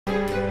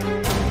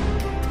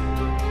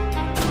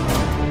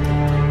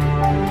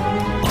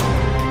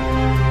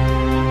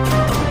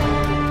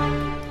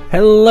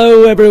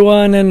Hello,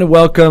 everyone, and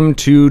welcome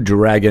to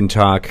Dragon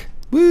Talk.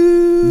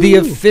 Woo! The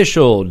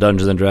official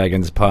Dungeons &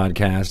 Dragons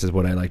podcast is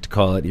what I like to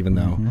call it, even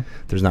though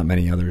there's not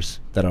many others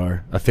that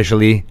are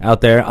officially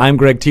out there. I'm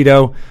Greg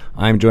Tito.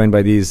 I'm joined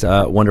by these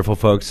wonderful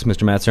folks,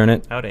 Mr. Matt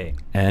Cernit. Howdy.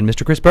 And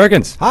Mr. Chris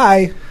Perkins.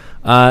 Hi.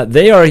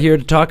 They are here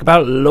to talk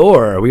about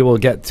lore. We will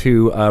get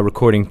to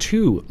recording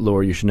 2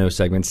 Lore You Should Know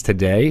segments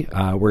today.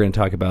 We're going to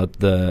talk about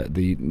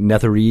the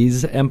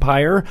Netheril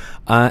Empire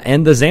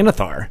and the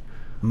Xanathar.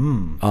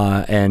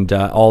 And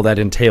all that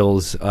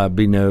entails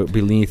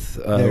beneath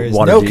there is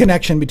Waterdeep. no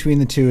connection between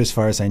the two as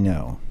far as I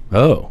know.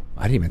 Oh,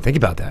 I didn't even think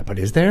about that, but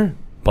is there?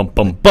 Bum,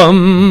 bum,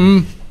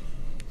 bum.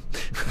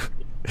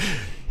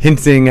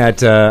 Hinting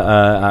at,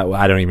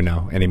 I don't even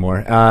know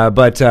anymore.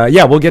 But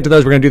yeah, we'll get to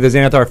those. We're going to do the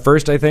Xanathar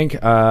first, I think.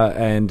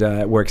 And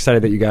we're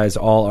excited that you guys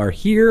all are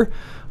here.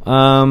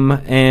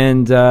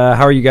 And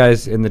how are you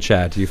guys in the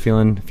chat? Are you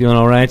feeling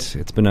all right?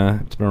 It's been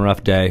a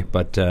rough day,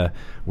 but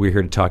we're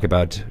here to talk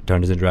about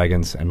Dungeons &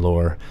 Dragons and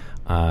lore.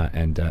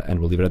 And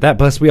we'll leave it at that.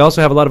 Plus, we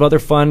also have a lot of other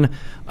fun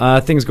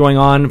things going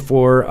on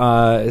for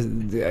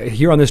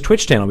here on this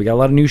Twitch channel. We got a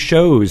lot of new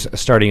shows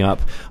starting up,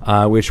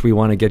 which we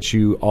want to get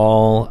you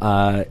all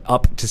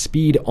up to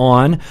speed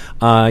on.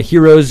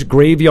 Heroes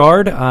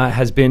Graveyard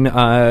has been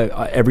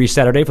every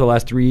Saturday for the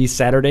last 3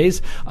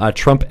 Saturdays.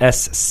 Trump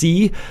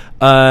SC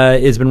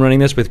has been running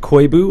this with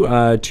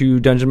Koibu, 2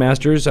 dungeon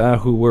masters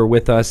who were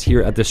with us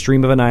here at the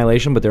Stream of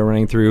Annihilation, but they're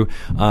running through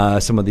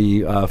some of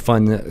the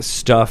fun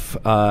stuff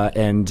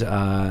and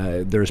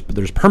there's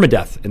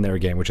permadeath in their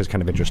game, which is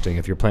kind of interesting.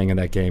 If you're playing in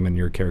that game and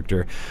your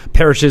character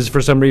perishes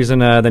for some reason,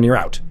 then you're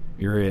out.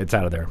 It's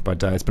out of there.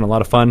 But it's been a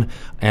lot of fun,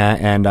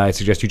 and I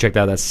suggest you check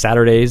that out. That's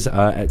Saturdays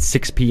at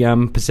 6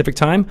 p.m. Pacific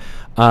time.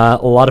 A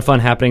lot of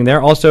fun happening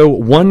there. Also,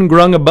 One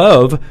Grung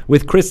Above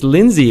with Chris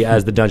Lindsay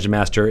as the Dungeon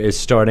Master is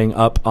starting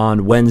up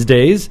on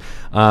Wednesdays.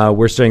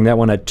 We're starting that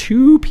one at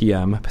 2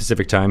 p.m.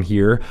 Pacific time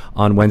here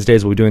on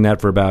Wednesdays. We'll be doing that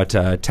for about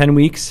 10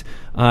 weeks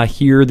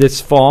here this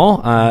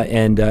fall.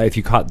 And if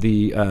you caught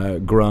the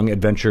Grung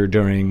adventure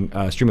during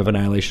Stream of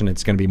Annihilation,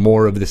 it's going to be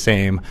more of the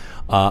same,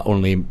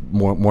 only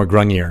more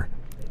grungier.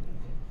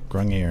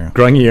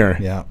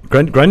 Grungier. Yeah.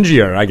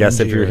 Grungier, I guess,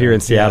 if you're here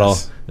in Seattle.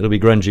 Yes. It'll be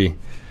grungy.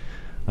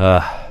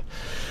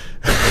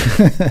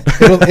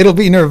 it'll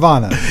be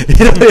Nirvana.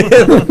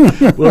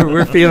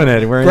 We're feeling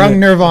it. We're Grung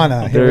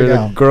Nirvana. Here we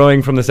they're go.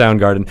 growing from the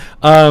Soundgarden.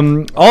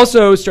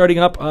 Also, starting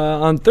up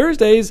on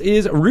Thursdays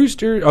is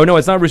Rooster. Oh, no,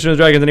 it's not Rooster and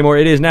the Dragons anymore.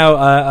 It is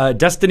now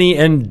Destiny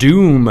and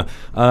Doom.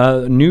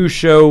 New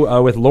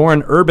show with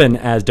Lauren Urban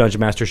as Dungeon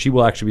Master. She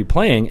will actually be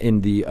playing in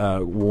the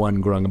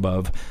One Grung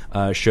Above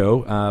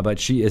show. But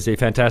she is a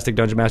fantastic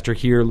Dungeon Master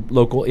here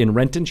local in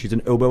Renton. She's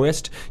an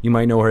oboist. You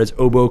might know her as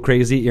Oboe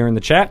Crazy here in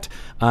the chat.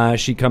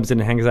 She comes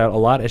in and hangs out a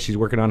lot as she's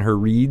working on her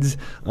reeds,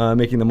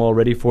 making them all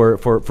ready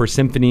for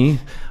symphony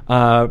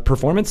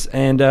performance.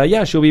 And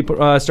yeah, she'll be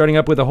starting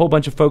up with a whole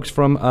bunch of folks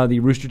from the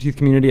Rooster Teeth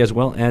community as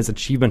well as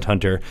Achievement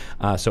Hunter.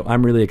 So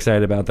I'm really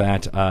excited about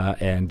that.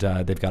 And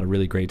they've got a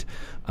really great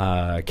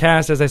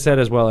cast, as I said,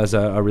 as well as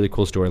a really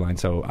cool storyline.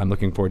 So I'm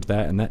looking forward to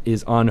that. And that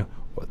is on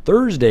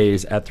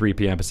Thursdays at 3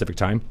 p.m. Pacific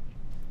time.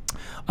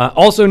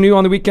 Also new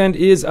on the weekend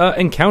is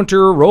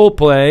Encounter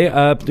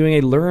Roleplay, doing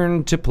a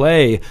Learn to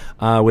Play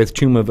with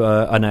Tomb of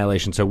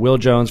Annihilation. So Will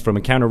Jones from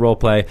Encounter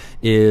Roleplay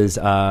is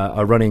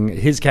running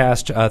his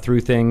cast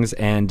through things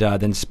and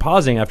then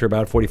pausing after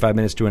about 45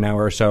 minutes to an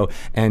hour or so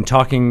and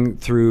talking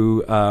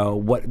through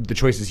what the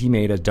choices he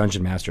made as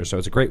Dungeon Master. So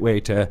it's a great way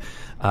to,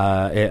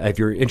 if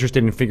you're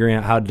interested in figuring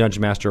out how to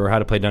Dungeon Master or how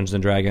to play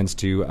Dungeons & Dragons,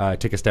 to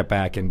take a step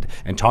back and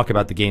talk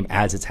about the game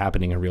as it's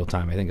happening in real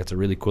time. I think that's a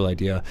really cool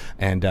idea.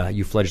 And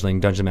you fledgling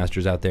Dungeon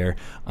Masters out there,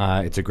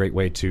 it's a great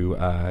way to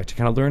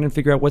kind of learn and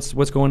figure out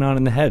what's going on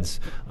in the heads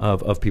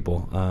of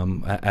people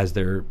as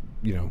they're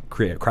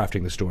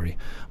crafting the story.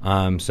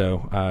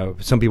 So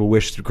some people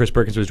wish Chris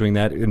Perkins was doing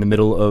that in the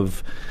middle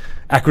of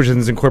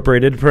Acquisitions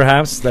Incorporated,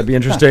 perhaps. That'd be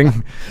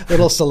interesting.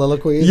 Little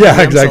soliloquies.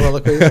 Yeah, exactly.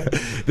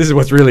 Soliloquies. This is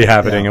what's really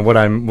happening and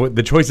what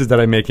the choices that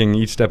I'm making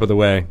each step of the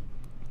way.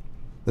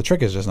 The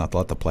trick is just not to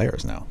let the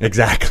players know.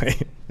 Exactly.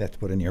 They have to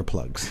put in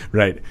earplugs.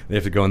 Right. They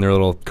have to go in their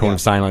little cone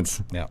of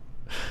silence. Yeah.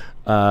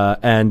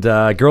 And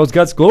Girls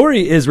Guts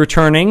Glory is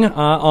returning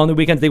on the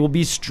weekends. They will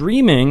be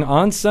streaming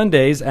on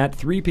Sundays at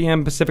 3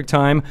 p.m. Pacific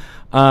time.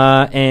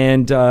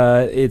 And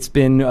it's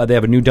been they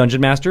have a new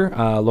Dungeon Master.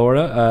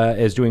 Laura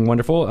is doing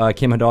wonderful.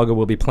 Kim Hidalgo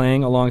will be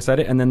playing alongside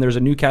it. And then there's a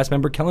new cast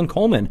member, Kellen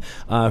Coleman,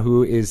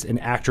 who is an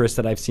actress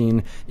that I've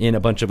seen in a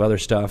bunch of other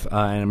stuff. And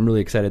I'm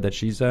really excited that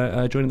she's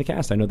joining the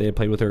cast. I know they had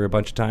played with her a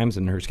bunch of times,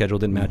 and her schedule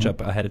didn't match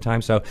up ahead of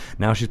time. So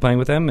now she's playing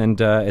with them,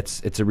 and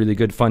it's a really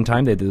good, fun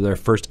time. They did their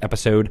first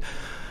episode.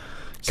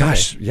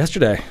 Gosh,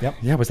 yesterday. Yep.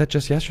 Yeah, was that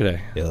just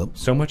yesterday? Yep.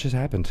 So much has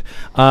happened,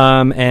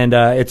 and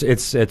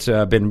it's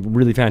been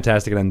really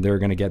fantastic, and they're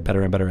going to get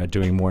better and better at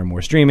doing more and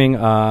more streaming.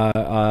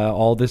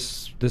 All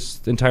this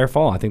entire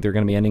fall, I think they're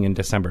going to be ending in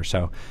December.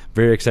 So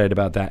very excited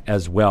about that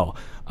as well.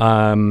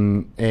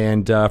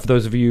 And for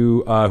those of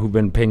you who've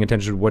been paying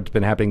attention to what's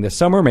been happening this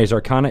summer, Maze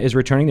Arcana is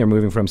returning. They're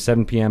moving from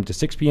 7 p.m. to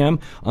 6 p.m.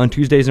 on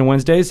Tuesdays and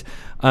Wednesdays.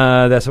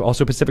 That's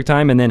also Pacific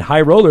time. And then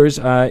High Rollers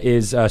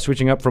is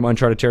switching up from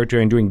Uncharted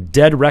territory and doing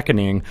Dead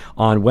Reckoning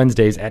on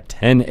Wednesdays at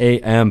 10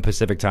 a.m.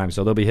 Pacific time.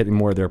 So they'll be hitting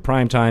more of their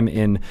prime time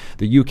in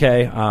the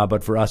UK,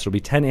 but for us it'll be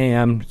 10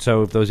 a.m.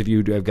 So if those of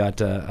you who have got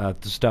the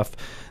stuff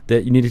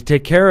that you need to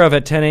take care of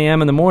at 10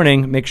 a.m. in the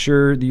morning, make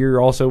sure that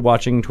you're also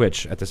watching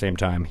Twitch at the same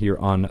time here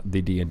on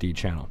the D&D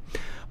channel.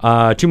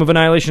 Tomb of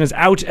Annihilation is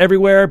out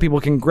everywhere. People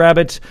can grab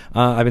it.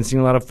 I've been seeing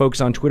a lot of folks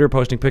on Twitter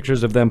posting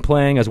pictures of them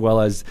playing, as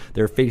well as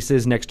their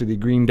faces next to the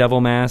Green Devil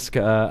mask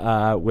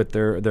with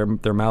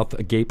their mouth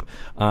agape.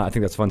 I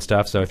think that's fun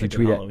stuff. So if you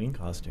tweet Halloween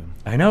costume.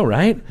 I know,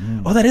 right?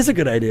 Oh, that is a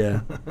good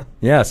idea.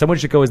 Yeah, someone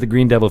should go as the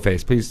Green Devil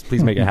face. Please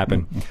make it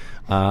happen.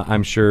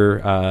 I'm sure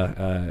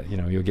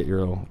you'll get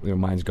your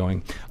minds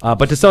going.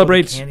 But to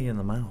celebrate, Candy in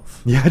the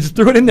mouth. yeah, just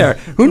throw it in there.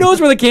 Who knows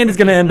where the candy's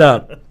going to end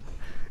up?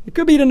 It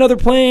could be in another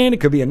plane.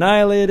 It could be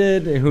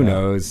annihilated. Who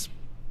knows?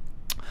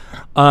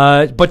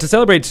 But to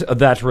celebrate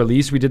that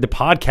release, we did the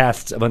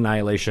podcasts of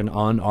Annihilation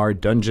on our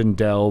Dungeon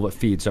Delve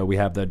feed. So we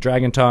have the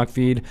Dragon Talk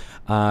feed,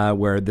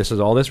 where this is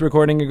all this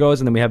recording goes,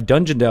 and then we have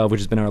Dungeon Delve, which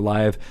has been our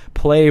live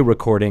play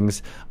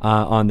recordings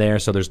on there.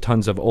 So there's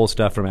tons of old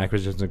stuff from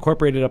Acquisitions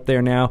Incorporated up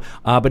there now.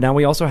 But now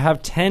we also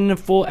have 10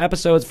 full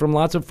episodes from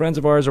lots of friends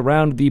of ours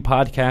around the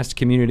podcast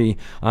community,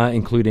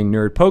 including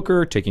Nerd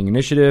Poker, Taking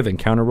Initiative,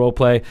 Encounter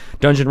Roleplay,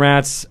 Dungeon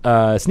Rats,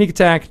 Sneak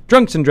Attack,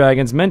 Drunks and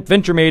Dragons,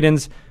 Venture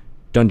Maidens,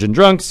 Dungeon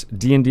Drunks,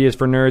 D&D is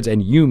for Nerds,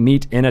 and You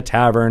Meet in a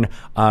Tavern.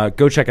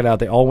 Go check it out.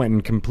 They all went in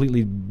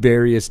completely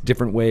various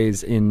different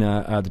ways in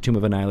the Tomb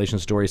of Annihilation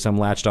story. Some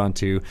latched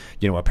onto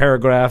a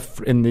paragraph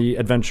in the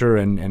adventure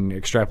and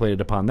extrapolated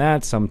upon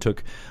that. Some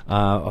took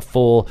a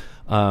full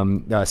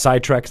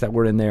side treks that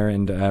were in there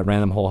and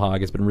ran them whole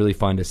hog. It's been really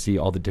fun to see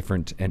all the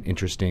different and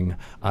interesting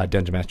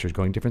Dungeon Masters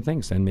going different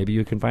things. And maybe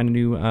you can find a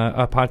new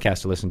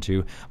podcast to listen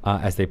to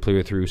as they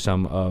play through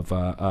some of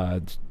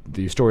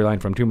the storyline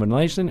from Tomb of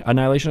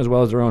Annihilation as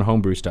well as their own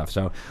homebrew stuff.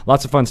 So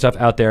lots of fun stuff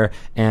out there.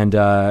 And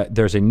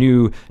there's a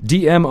new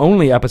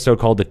DM-only episode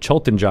called The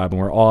Chulton Job,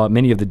 where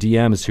many of the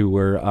DMs who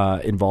were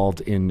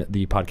involved in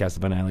the podcast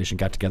of Annihilation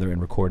got together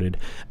and recorded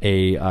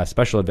a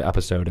special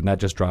episode, and that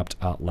just dropped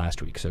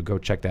last week. So go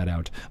check that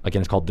out.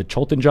 Again, it's called The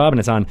Chulton Job, and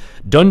it's on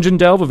Dungeon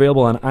Delve,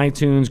 available on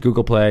iTunes,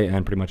 Google Play,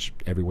 and pretty much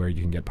everywhere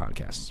you can get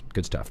podcasts.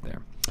 Good stuff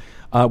there.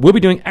 We'll be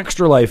doing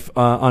Extra Life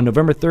on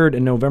November 3rd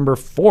and November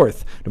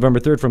 4th.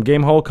 November 3rd from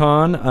Game Hole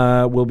Con.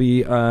 We'll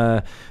be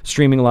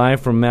streaming live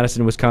from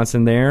Madison,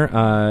 Wisconsin there.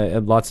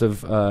 Lots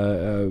of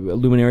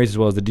luminaries as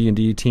well as the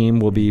D&D team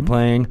will be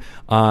playing.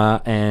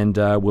 And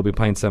we'll be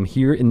playing some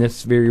here in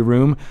this very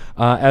room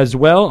as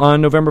well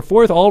on November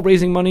 4th, all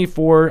raising money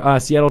for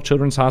Seattle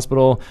Children's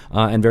Hospital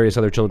and various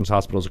other children's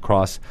hospitals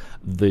across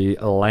the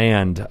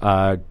land.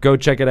 Go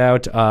check it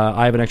out.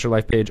 I have an Extra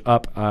Life page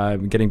up.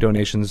 Getting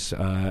donations.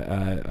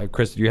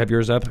 Chris, do you have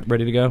yours up,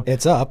 ready to go?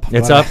 It's up.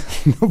 It's up.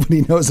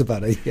 Nobody knows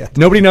about it yet.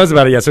 Nobody knows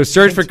about it yet. So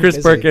search for Chris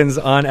busy. Perkins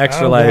on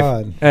Extra Life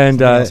God. and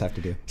Something else I have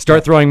to do.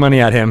 start throwing money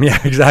at him. Yeah,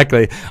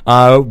 exactly.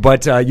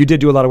 But you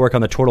did do a lot of work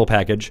on the Turtle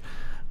package.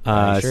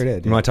 I sure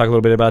did. You want to talk a little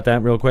bit about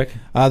that real quick?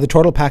 The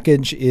Turtle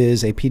package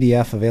is a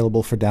PDF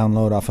available for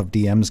download off of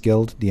DM's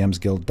Guild,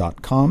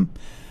 dmsguild.com.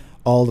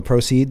 All the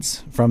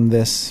proceeds from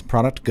this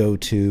product go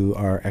to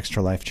our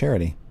Extra Life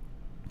charity.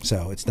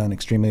 So it's done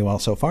extremely well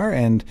so far,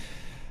 and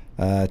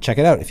check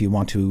it out if you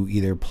want to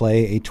either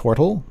play a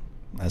Turtle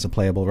as a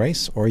playable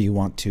race, or you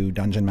want to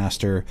Dungeon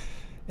Master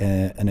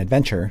an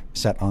adventure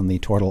set on the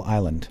Turtle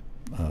Island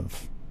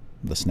of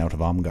the Snout of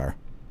Omgar.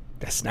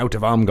 The Snout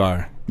of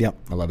Omgar. Yep.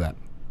 I love that.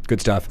 Good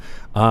stuff.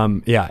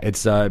 Yeah,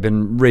 it's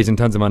been raising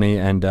tons of money,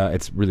 and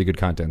it's really good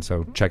content.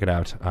 So check it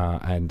out.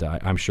 And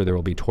I'm sure there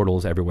will be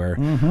turtles everywhere.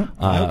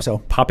 I hope so.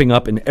 Popping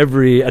up in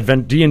every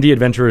D&D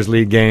Adventurers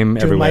League game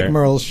To everywhere. Mike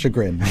Merle's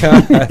chagrin.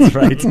 That's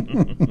right.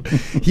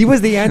 He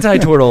was the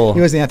anti-turtle. He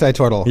was the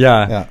anti-turtle.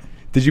 Yeah.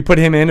 Did you put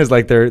him in as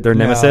like their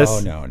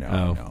nemesis?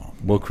 No.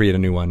 We'll create a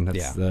new one. That's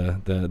Yeah.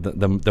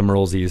 the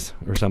Merlesies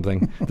or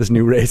something. This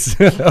new race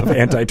of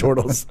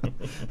anti-turtles.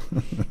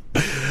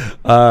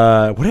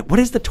 What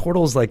is the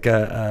turtles like?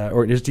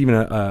 Or just even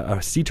a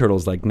sea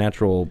turtle's like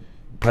natural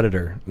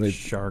predator? Like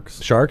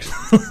Sharks. Sharks?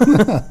 Is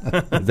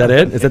that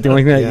it? Is that the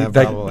only thing Yeah,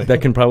 probably.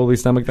 that can probably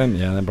stomach them?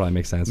 Yeah, that probably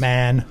makes sense.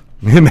 Man.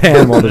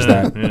 Man, well, there's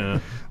that.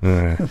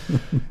 Yeah.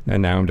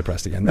 And now I'm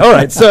depressed again. All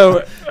right,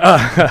 so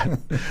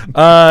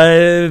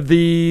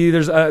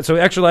so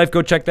Extra Life,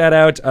 go check that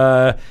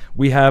out.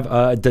 We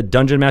have the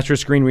Dungeon Master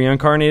Screen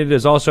Reincarnated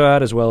is also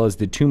out, as well as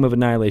the Tomb of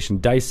Annihilation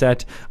dice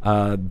set.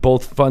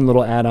 Both fun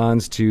little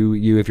add-ons to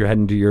you if you're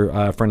heading to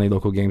your friendly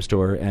local game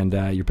store and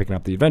you're picking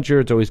up the adventure.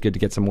 It's always good to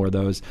get some more of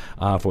those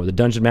for the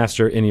Dungeon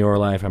Master in your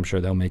life. I'm sure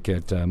they'll make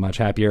it much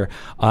happier.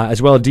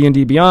 As well,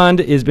 D&D Beyond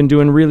has been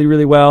doing really,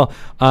 really well.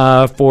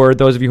 For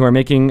those of you who are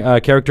making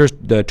characters,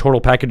 the the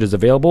total package is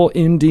available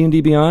in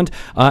D&D Beyond,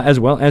 as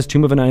well as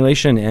Tomb of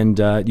Annihilation, and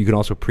you can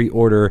also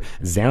pre-order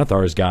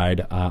Xanathar's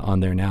guide on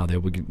there now.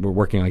 We're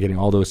working on getting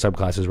all those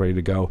subclasses ready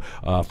to go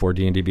for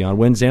D&D Beyond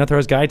when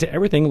Xanathar's Guide to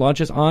Everything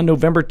launches on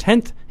November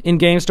 10th in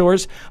game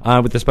stores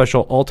with the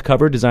special alt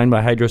cover designed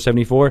by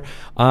Hydro74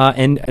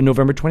 and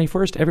November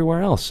 21st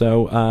everywhere else.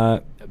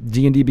 So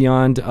D&D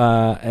Beyond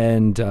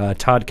and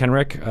Todd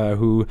Kenrick,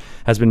 who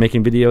has been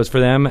making videos for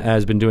them,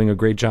 has been doing a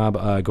great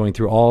job going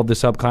through all of the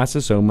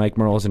subclasses. So Mike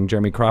Merles and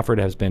Jeremy Crawford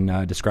has been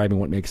describing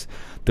what makes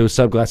those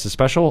subclasses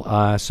special.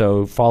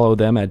 So follow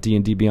them at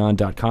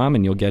dndbeyond.com,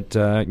 and you'll get,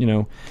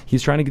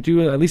 he's trying to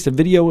do at least a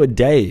video a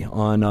day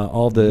on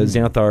all the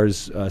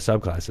Xanathar's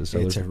subclasses. So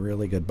it's a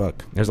really good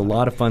book. There's a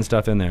lot of fun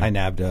stuff in there. I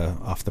nabbed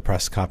off the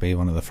press copy,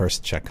 one of the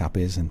first check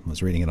copies, and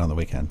was reading it on the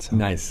weekend. So.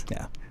 Nice.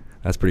 Yeah.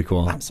 That's pretty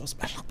cool. I'm so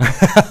special.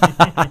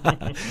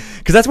 Because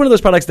that's one of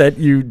those products that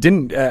you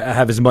didn't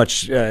have as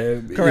much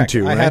Correct.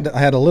 into, I right?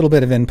 had a little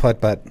bit of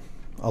input, but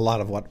a lot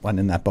of what went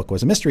in that book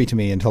was a mystery to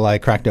me until I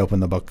cracked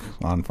open the book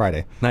on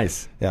Friday.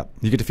 Nice. Yeah.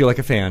 You get to feel like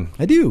a fan.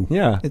 I do.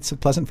 Yeah. It's a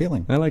pleasant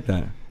feeling. I like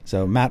that.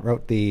 So Matt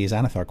wrote the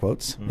Xanathar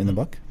quotes in the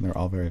book. And they're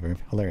all very, very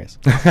hilarious.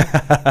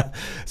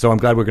 So I'm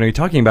glad we're going to be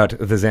talking about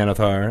the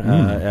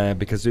Xanathar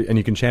because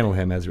you can channel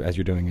him as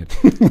you're doing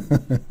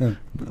it.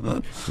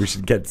 We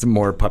should get some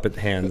more puppet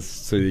hands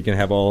so you can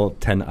have all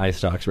 10 eye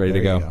stalks ready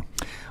to go.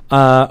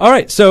 All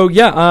right, so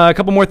a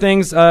couple more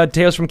things.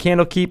 Tales from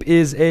Candlekeep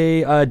is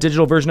a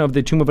digital version of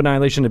the Tomb of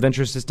Annihilation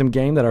adventure system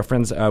game that our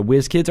friends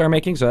WizKids are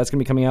making. So that's going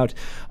to be coming out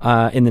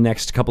in the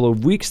next couple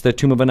of weeks. The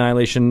Tomb of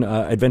Annihilation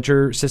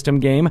adventure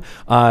system game.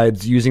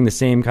 It's using the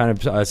same kind of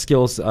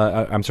skills.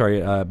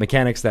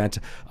 Mechanics that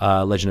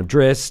Legend of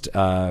Drizzt,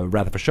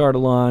 Wrath of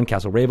Ashardalon,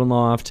 Castle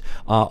Ravenloft.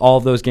 All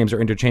of those games are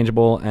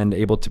interchangeable and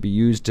able to be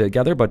used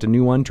together. But a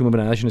new one, Tomb of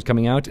Annihilation, is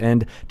coming out,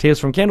 and Tales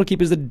from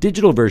Candlekeep is the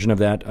digital version of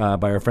that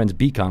by our friends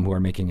Beacom, who are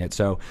making it.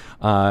 So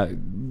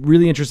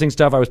really interesting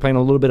stuff. I was playing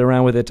a little bit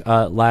around with it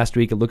last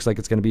week. It looks like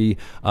it's going to be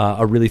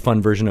a really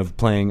fun version of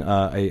playing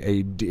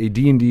a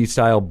D&D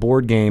style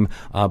board game,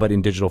 but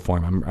in digital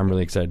form. I'm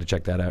really excited to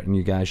check that out, and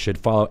you guys should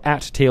follow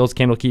at Tales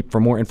Candlekeep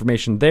for more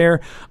information there.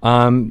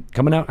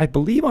 Coming out, I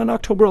believe, on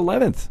October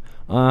 11th.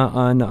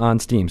 On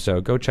Steam, so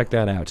go check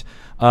that out.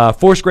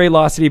 Force Grey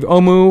Lost City of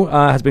Omu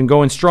has been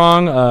going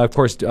strong. Of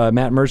course,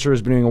 Matt Mercer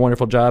has been doing a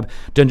wonderful job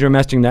dungeon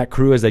mastering that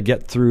crew as they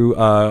get through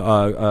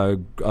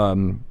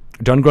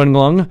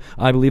Dungrunglung.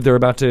 I believe they're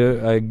about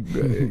to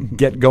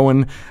get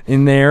going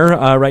in there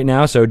right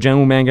now. So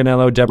Jemu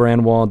Manganello, Deborah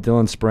Ann Wall,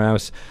 Dylan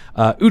Sprouse,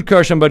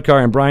 Utkar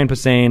Shambudkar, and Brian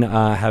Posehn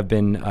have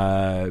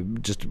been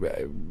just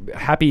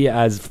happy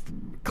as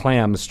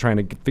clams trying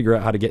to figure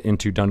out how to get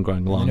into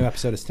Dungrunglung. The new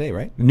episode is today,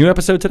 right? New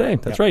episode today.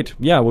 That's right.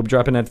 Yeah, we'll be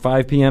dropping at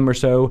 5 p.m. or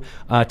so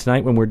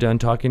tonight when we're done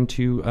talking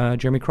to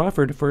Jeremy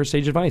Crawford for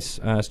Sage Advice,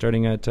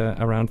 starting at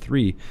around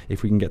 3,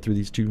 if we can get through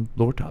these two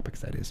lore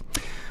topics, that is.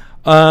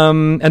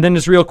 And then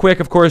just real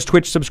quick, of course,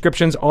 Twitch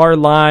subscriptions are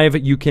live.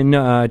 You can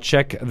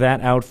check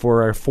that out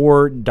for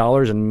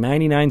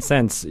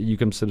 $4.99. You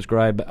can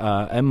subscribe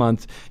a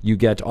month. You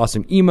get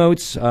awesome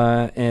emotes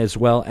as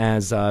well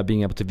as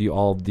being able to view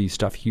all of the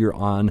stuff here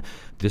on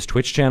this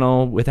Twitch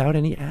channel without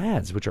any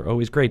ads, which are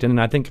always great.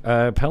 And I think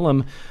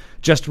Pelham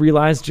just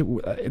realized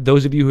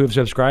those of you who have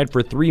subscribed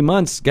for 3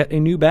 months get a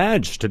new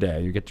badge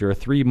today. You get your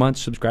 3-month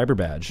subscriber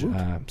badge.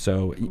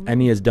 So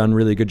Emmy has done a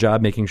really good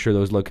job making sure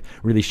those look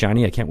really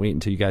shiny. I can't wait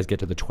until you guys get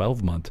to the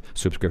 12-month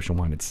subscription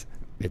one. It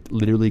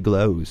literally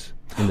glows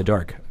in the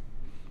dark.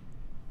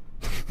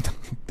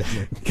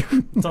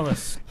 It's on a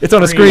screen. It's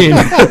on a screen.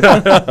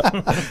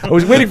 I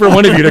was waiting for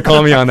one of you to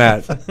call me on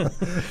that.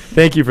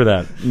 Thank you for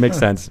that. Makes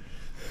sense.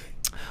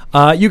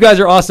 You guys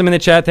are awesome in the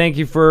chat. Thank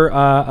you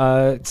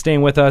for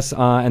staying with us.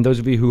 And those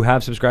of you who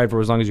have subscribed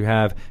for as long as you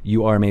have,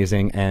 you are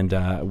amazing.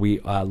 And we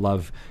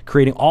love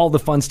creating all the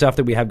fun stuff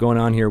that we have going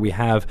on here. We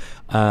have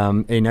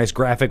a nice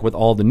graphic with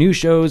all the new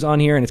shows on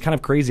here. And it's kind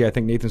of crazy. I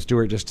think Nathan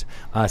Stewart just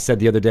said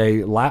the other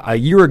day, a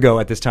year ago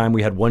at this time,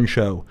 we had one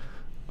show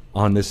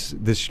on this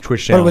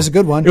Twitch channel. But it was a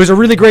good one. It was a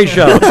really great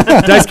show.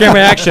 Dice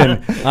Camera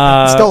Action.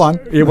 Still on.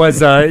 It was,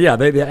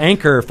 the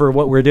anchor for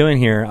what we're doing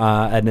here,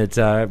 and it,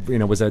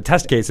 was a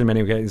test case in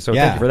many ways. So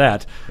thank you for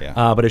that.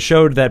 Yeah. But it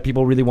showed that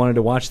people really wanted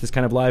to watch this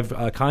kind of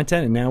live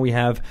content, and now we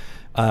have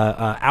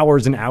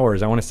hours and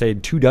hours. I want to say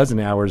 24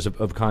 hours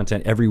of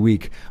content every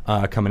week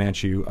coming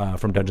at you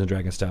from Dungeons &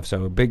 Dragons stuff.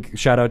 So a big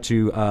shout out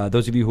to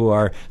those of you who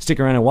are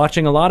sticking around and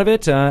watching a lot of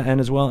it, and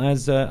as well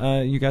as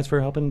you guys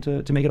for helping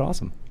to make it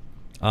awesome.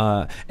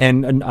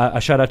 And a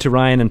shout out to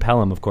Ryan and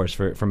Pelham, of course,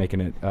 for making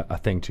it a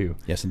thing too.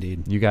 Yes,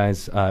 indeed. You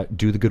guys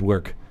do the good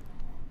work.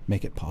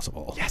 Make it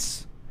possible.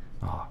 Yes.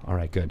 Oh, all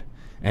right, good.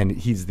 And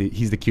he's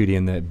the cutie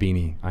in the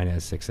beanie,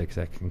 Inez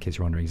 666. In case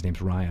you're wondering, his name's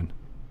Ryan.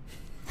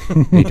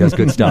 He does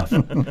good stuff.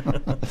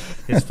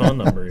 His phone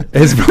number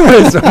is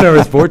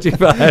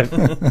 425.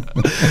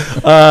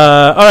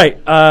 All right,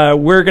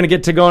 we're gonna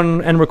get to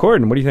going and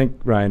record. And what do you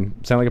think, Ryan?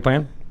 Sound like a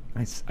plan?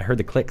 Nice. I heard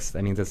the clicks.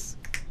 That means it's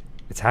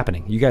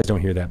happening. You guys don't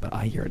hear that, but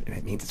I hear it, and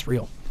it means it's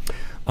real.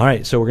 All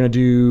right, so we're going to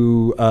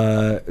do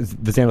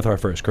the Xanathar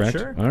first, correct?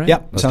 Sure. All right.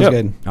 Yep, let's sounds do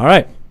it. good. All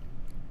right.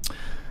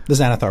 The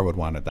Xanathar would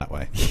want it that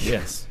way.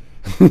 Yes.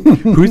 So you're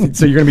going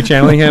to be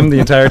channeling him the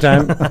entire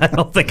time? I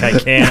don't think I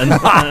can.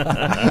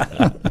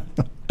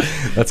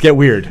 Let's get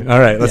weird. All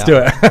right, let's do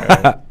it.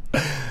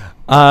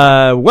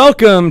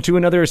 Welcome to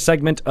another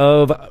segment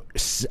of...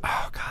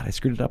 Oh, God, I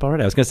screwed it up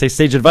already. I was going to say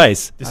Sage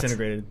Advice.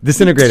 Disintegrated.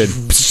 Disintegrated.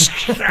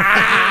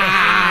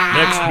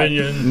 Next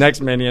minion. Next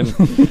minion.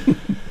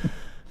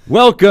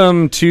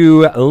 Welcome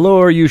to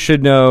Lore You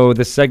Should Know,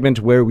 the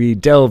segment where we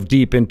delve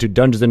deep into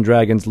Dungeons &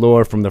 Dragons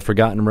lore from the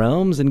Forgotten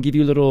Realms and give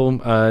you little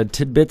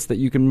tidbits that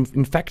you can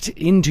infect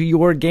into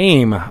your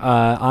game.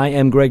 I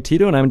am Greg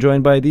Tito, and I'm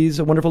joined by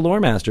these wonderful lore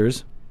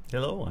masters.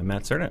 Hello, I'm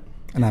Matt Cernett.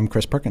 And I'm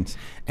Chris Perkins.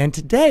 And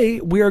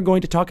today we are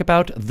going to talk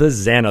about the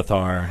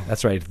Xanathar.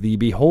 That's right, the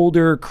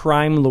beholder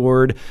crime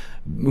lord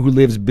who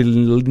lives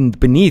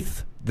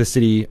beneath the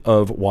city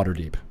of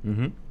Waterdeep.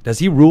 Mm-hmm. Does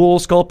he rule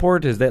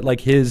Skullport? Is that like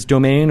his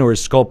domain, or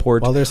is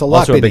Skullport Well, there's a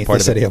lot also a big beneath part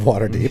the city of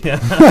Waterdeep.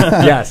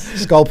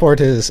 Yes.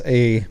 Skullport is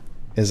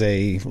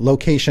a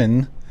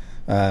location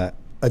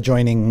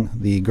adjoining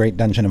the Great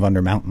Dungeon of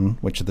Undermountain,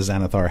 which the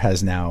Xanathar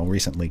has now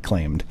recently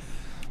claimed.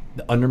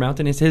 The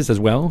Undermountain is his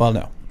as well? Well,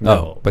 no.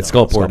 But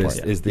Skullport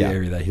Skullport, is the yeah.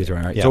 area that he's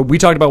around. Right. Yeah. So we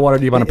talked about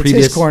Waterdeep on a It's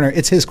previous his corner.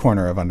 It's his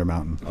corner of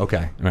Undermountain.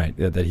 Okay, right.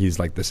 That he's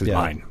like, this is Yeah.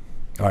 mine.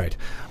 All right.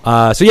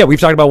 So yeah, we've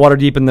talked about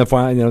Waterdeep and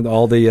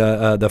all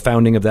the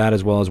founding of that,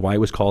 as well as why it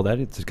was called that.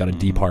 It's got a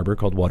deep harbor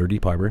called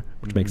Waterdeep Harbor,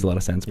 which makes a lot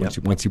of sense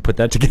once you put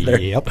that together.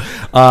 Yep.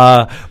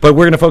 But we're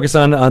going to focus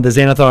on the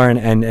Xanathar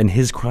and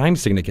his crime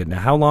syndicate. Now,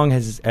 how long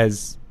has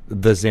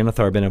the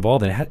Xanathar been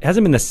involved? And it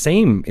hasn't been the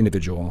same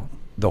individual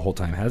the whole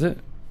time, has it?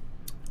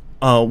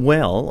 No.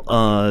 No.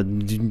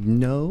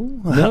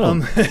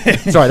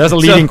 Sorry, that was a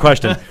leading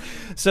question.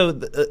 So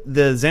the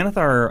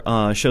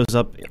Xanathar shows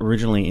up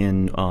originally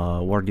in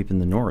Waterdeep in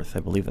the North. I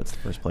believe that's the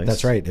first place.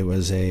 That's right. It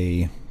was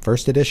a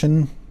first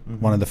edition,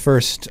 one of the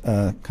first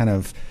kind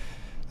of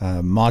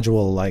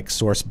module-like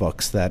source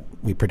books that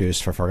we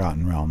produced for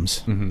Forgotten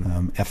Realms,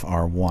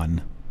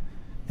 FR1.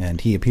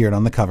 And he appeared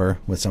on the cover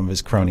with some of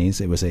his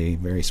cronies. It was a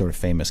very sort of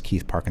famous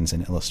Keith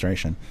Parkinson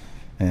illustration.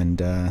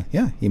 And,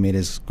 he made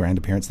his grand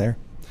appearance there.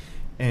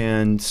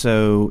 And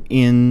so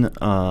in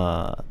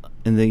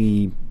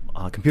the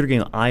computer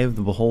game Eye of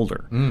the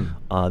Beholder,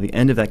 the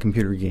end of that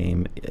computer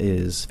game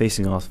is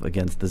facing off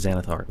against the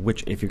Xanathar,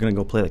 which, if you're going to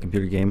go play that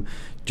computer game,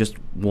 just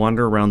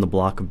wander around the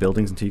block of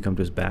buildings until you come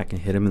to his back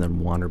and hit him, and then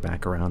wander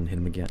back around and hit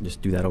him again.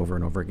 Just do that over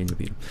and over again. You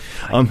beat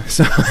him.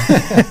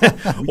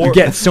 You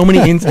get so many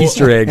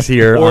Easter eggs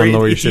here on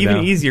Lore You Should Know.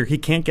 Even easier, he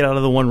can't get out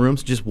of the one room,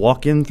 so just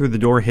walk in through the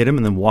door, hit him,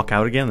 and then walk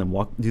out again, and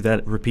then do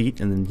that, repeat,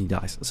 and then he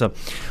dies. So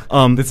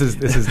this is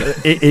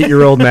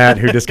 8-year-old Matt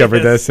who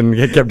discovered this and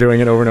kept doing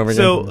it over and over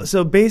again.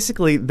 So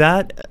basically,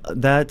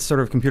 that sort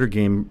of computer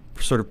game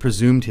sort of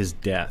presumed his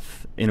death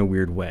in a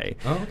weird way.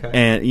 Oh, okay.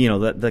 And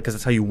that because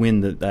that's how you win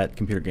that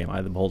computer game, Eye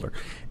of the Beholder.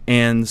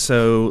 And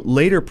so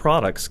later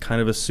products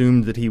kind of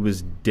assumed that he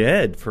was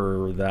dead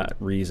for that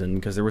reason,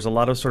 because there was a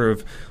lot of sort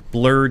of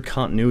blurred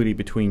continuity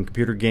between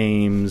computer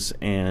games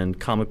and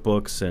comic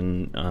books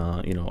and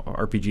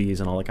RPGs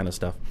and all that kind of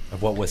stuff.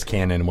 Of what was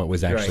canon and what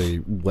was actually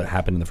what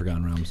happened in the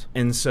Forgotten Realms.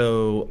 And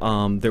so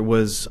there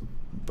was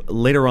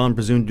later on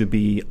presumed to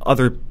be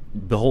other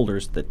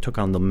beholders that took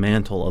on the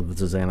mantle of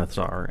the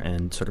Xanathar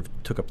and sort of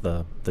took up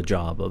the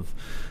job of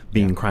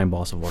being crime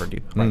boss of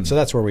Waterdeep. Right. So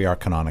that's where we are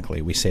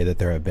canonically. We say that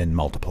there have been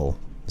multiple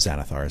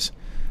Xanathars.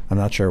 I'm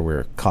not sure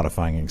we're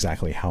codifying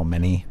exactly how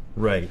many.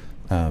 Right.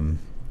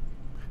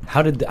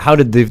 How did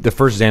the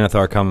first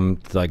Xanathar come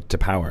to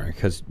power?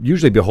 Because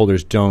usually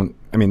beholders don't.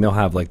 I mean, they'll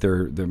have like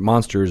their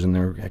monsters and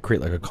they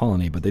create like a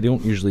colony, but they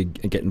don't usually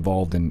get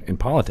involved in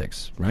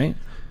politics, right?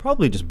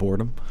 Probably just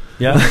boredom.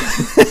 Yeah.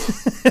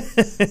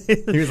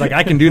 He was like,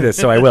 I can do this,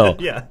 so I will.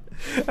 Yeah.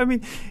 I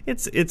mean,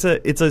 it's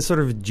a sort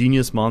of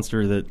genius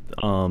monster that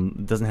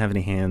doesn't have any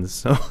hands,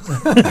 so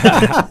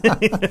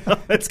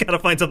it's got to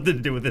find something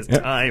to do with his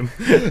time.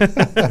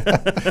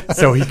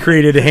 So he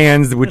created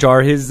hands, which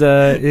are his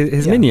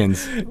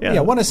minions. Yeah,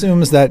 one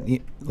assumes that,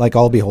 like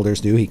all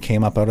beholders do, he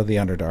came up out of the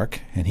Underdark,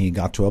 and he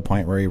got to a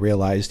point where he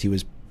realized he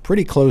was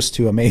pretty close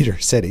to a major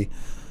city,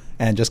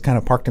 and just kind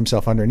of parked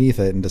himself underneath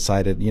it and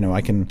decided,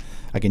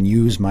 I can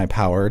use my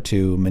power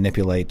to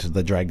manipulate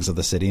the dregs of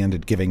the city into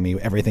giving me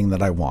everything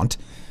that I want.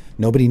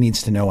 Nobody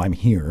needs to know I'm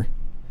here.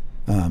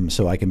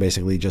 So I can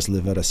basically just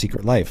live out a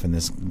secret life in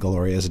this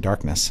glorious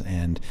darkness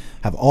and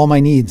have all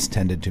my needs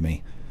tended to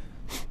me.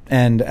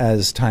 And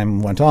as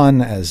time went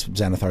on, as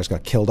Xanathars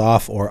got killed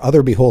off, or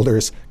other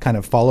beholders kind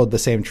of followed the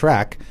same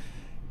track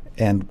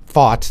and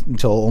fought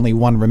until only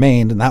one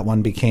remained, and that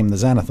one became the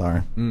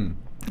Xanathar.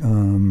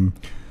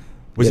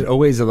 Was it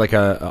always like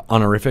a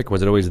honorific?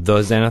 Was it always the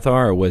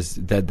Xanathar, or was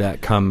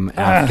that come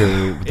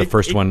after the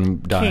first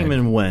one died? Came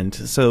and went.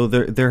 So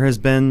there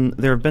have been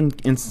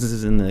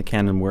instances in the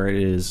canon where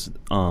it is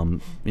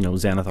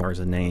Xanathar is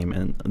a name,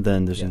 and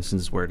then there's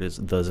instances where it is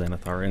the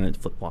Xanathar, and it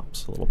flip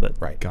flops a little bit.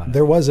 Right. Got it.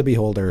 There was a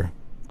beholder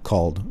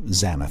called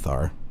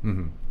Xanathar,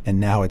 and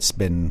now it's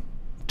been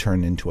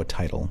turned into a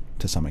title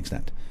to some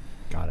extent.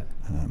 Got it.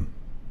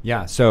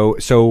 Yeah. So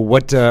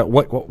what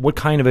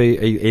kind of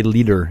a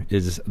leader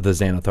is the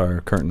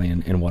Xanathar currently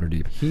in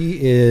Waterdeep? He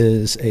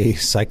is a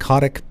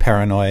psychotic,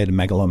 paranoid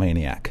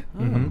megalomaniac.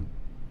 Mm-hmm.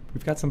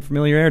 We've got some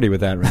familiarity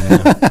with that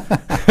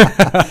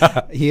right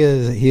now. He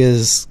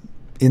is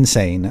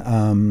insane.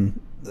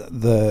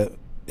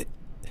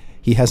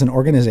 He has an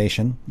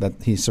organization that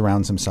he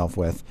surrounds himself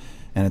with,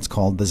 and it's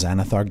called the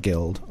Xanathar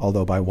Guild,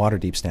 although by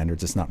Waterdeep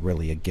standards, it's not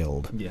really a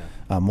guild. Yeah.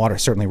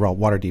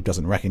 Waterdeep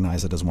doesn't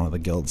recognize it as one of the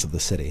guilds of the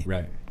city.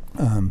 Right.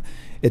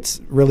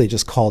 It's really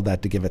just called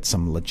that to give it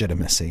some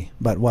legitimacy.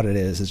 But what it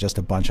is just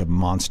a bunch of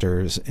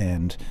monsters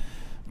and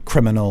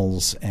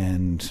criminals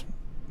and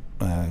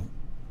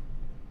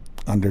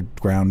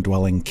underground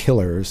dwelling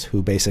killers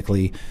who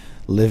basically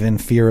live in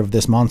fear of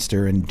this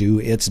monster and do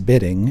its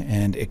bidding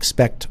and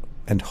expect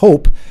and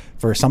hope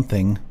for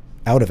something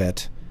out of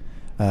it.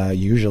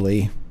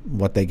 Usually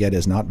what they get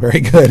is not very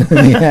good in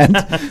the end.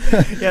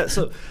 Yeah,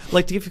 so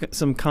like to give you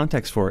some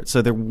context for it,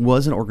 so there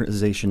was an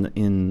organization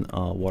in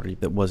Waterdeep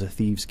that was a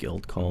thieves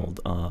guild called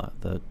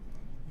the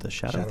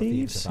Shadow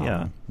Thieves.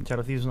 Yeah,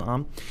 Shadow Thieves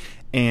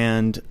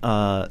and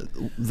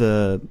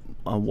the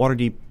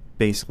Waterdeep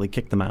basically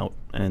kicked them out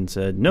and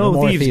said,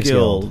 no thieves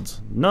guild,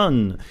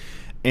 none.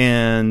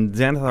 And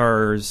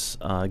Xanathar's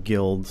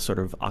guild sort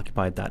of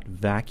occupied that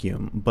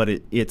vacuum, but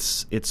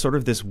it's sort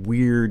of this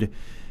weird,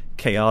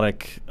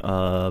 chaotic,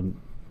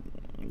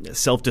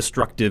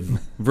 self-destructive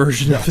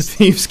version of the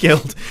thieves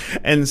guild,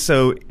 and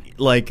so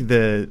like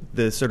the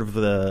sort of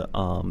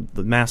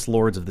the mass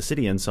lords of the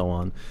city and so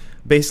on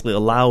basically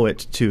allow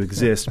it to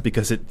exist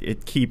because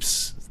it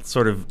keeps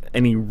sort of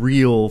any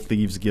real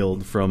thieves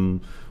guild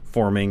from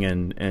forming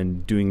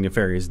and doing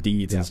nefarious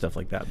deeds and stuff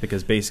like that,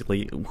 because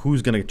basically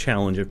who's going to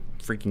challenge a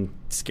freaking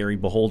scary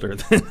beholder?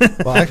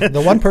 Well, actually,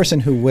 the one person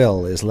who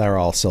will is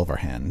Laral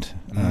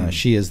Silverhand.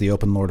 She is the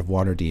Open Lord of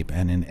Waterdeep,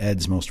 and in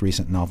Ed's most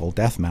recent novel,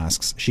 Death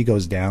Masks, she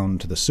goes down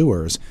to the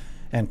sewers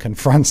and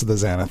confronts the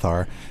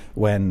Xanathar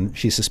when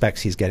she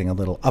suspects he's getting a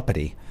little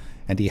uppity,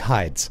 and he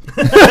hides.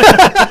 He's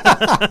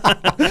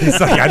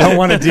like, I don't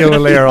want to deal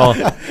with Laral.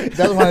 He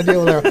doesn't want to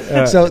deal with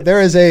Laral. So there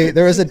is a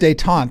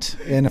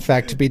détente, in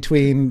effect,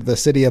 between the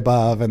city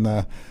above and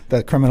the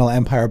criminal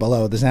empire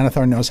below. The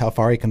Xanathar knows how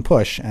far he can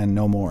push and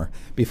no more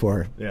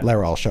before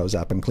Laral shows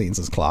up and cleans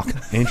his clock.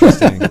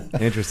 Interesting,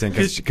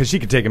 because she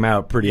could take him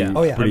out pretty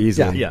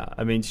easily. Yeah,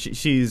 I mean,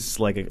 she's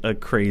like a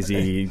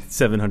crazy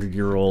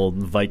 700-year-old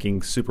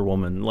Viking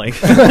superwoman, like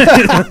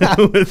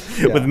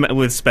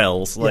with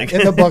spells. Like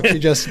in the book, she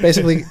just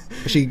basically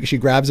she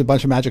grabs a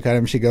bunch of magic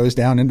items. She goes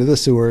down into the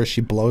sewers.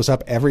 She blows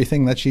up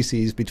everything that she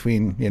sees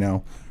between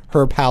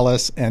her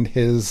palace and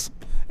his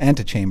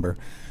antechamber.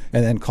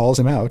 And then calls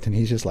him out, and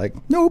he's just like,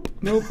 nope,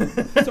 not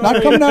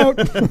coming out.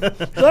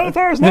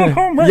 Xanathar's not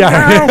home right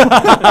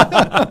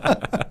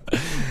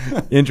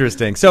now.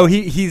 Interesting. So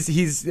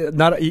he's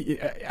not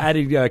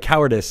adding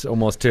cowardice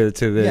almost to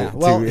the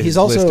he's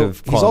list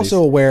of qualities. He's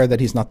also aware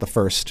that he's not the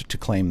first to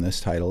claim this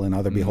title, and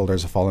other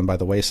beholders have fallen by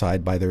the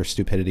wayside by their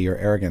stupidity or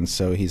arrogance.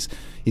 So he's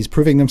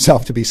proving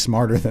himself to be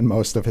smarter than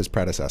most of his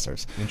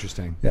predecessors.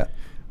 Interesting. Yeah.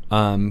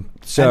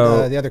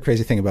 So the other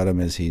crazy thing about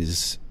him is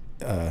he's,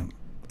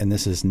 and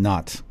this is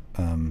not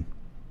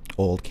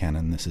old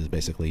canon, this is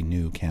basically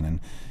new canon,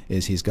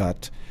 is he's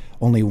got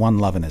only one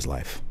love in his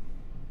life.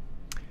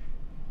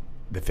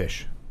 The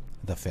fish,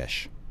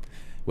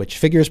 which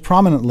figures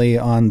prominently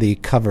on the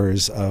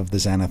covers of the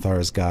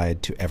Xanathar's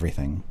Guide to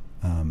Everything.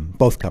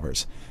 Both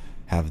covers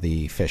have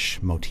the fish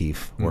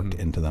motif worked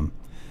into them.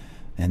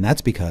 And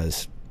that's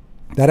because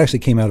that actually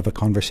came out of a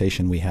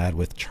conversation we had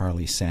with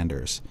Charlie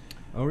Sanders.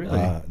 Oh, really?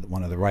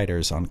 One of the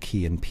writers on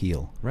Key and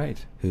Peele.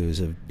 Right. He's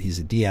a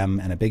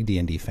DM and a big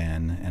D&D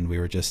fan, and we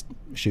were just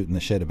shooting the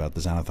shit about the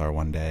Xanathar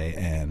one day,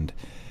 and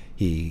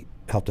he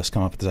helped us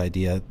come up with this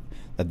idea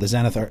that the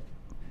Xanathar...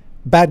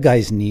 Bad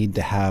guys need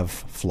to have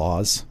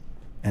flaws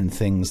and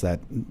things that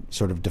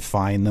sort of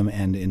define them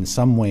and in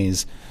some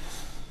ways...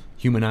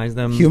 Humanize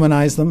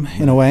them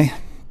in a way.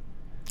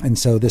 And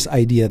so this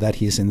idea that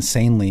he's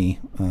insanely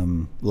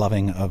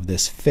loving of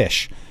this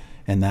fish,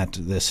 and that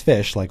this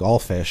fish, like all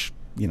fish...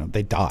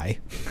 they die,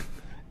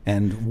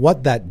 and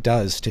what that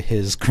does to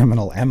his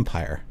criminal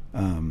empire.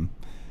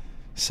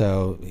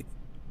 So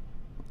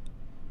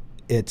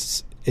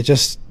it's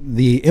just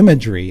the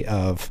imagery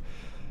of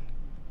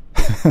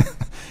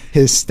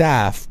his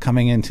staff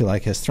coming into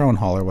like his throne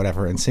hall or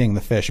whatever and seeing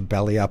the fish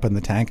belly up in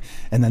the tank,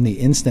 and then the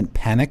instant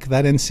panic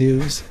that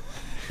ensues.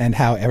 And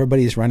how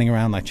everybody's running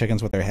around like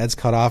chickens with their heads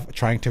cut off,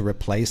 trying to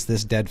replace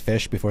this dead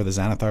fish before the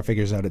Xanathar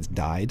figures out it's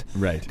died.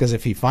 Right. Because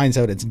if he finds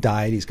out it's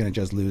died, he's going to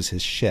just lose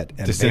his shit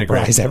and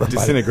vaporize everybody.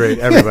 Disintegrate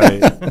everybody.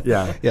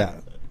 Yeah. Yeah.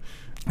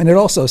 And it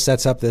also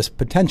sets up this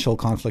potential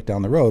conflict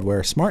down the road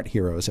where smart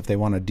heroes, if they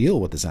want to deal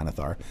with the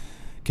Xanathar,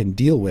 can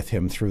deal with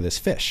him through this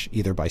fish,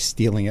 either by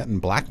stealing it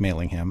and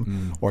blackmailing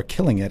him or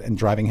killing it and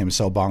driving him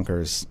so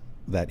bonkers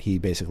that he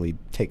basically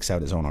takes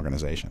out his own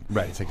organization.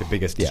 Right. It's like the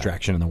biggest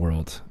distraction in the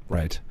world.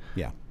 Right.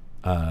 Yeah.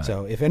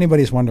 So if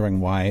anybody's wondering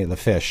why the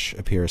fish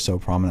appears so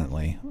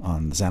prominently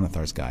on the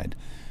Xanathar's Guide,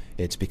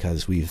 it's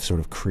because we've sort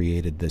of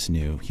created this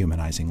new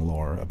humanizing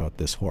lore about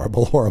this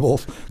horrible, horrible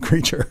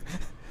creature.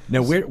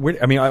 Now,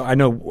 I mean, I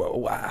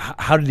know.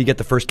 How did he get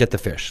the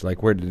fish?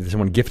 Like, where did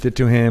someone gift it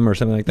to him or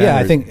something like that? Yeah,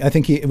 or? I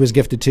think it was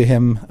gifted to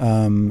him,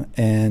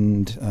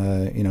 and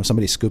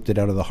somebody scooped it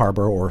out of the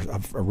harbor or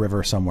a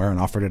river somewhere and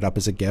offered it up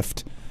as a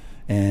gift,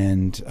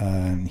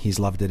 and he's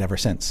loved it ever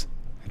since.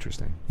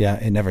 Interesting. Yeah,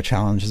 it never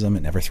challenges him.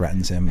 It never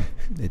threatens him.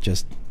 It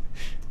just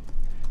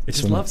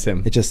loves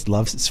him. It just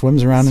loves. It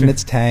swims around in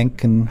its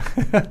tank and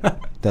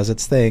does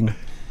its thing.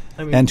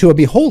 I mean, and to a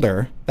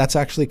beholder, that's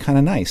actually kind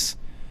of nice,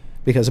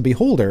 because a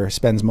beholder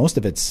spends most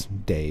of its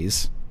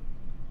days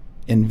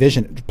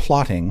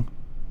plotting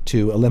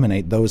to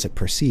eliminate those it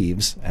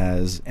perceives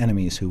as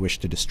enemies who wish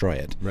to destroy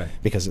it, right,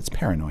 because it's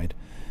paranoid.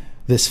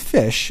 This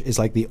fish is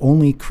like the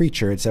only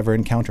creature it's ever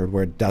encountered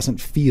where it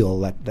doesn't feel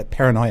that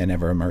paranoia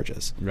never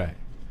emerges. Right.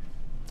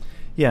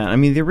 Yeah, I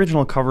mean, the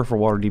original cover for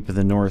Waterdeep of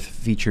the North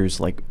features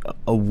like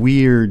a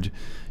weird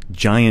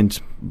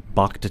giant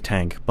Bacta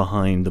tank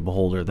behind the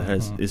beholder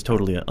that is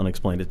totally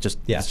unexplained. It's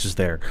just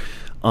there.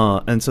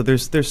 And so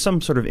there's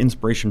some sort of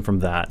inspiration from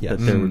that, that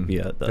there would be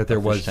a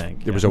fish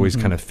tank. There was always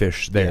kind of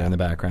fish there in the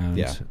background.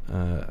 Yeah.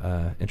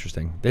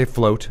 Interesting. They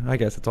float. I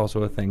guess it's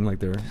also a thing. Like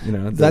they're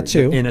that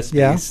too in a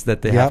space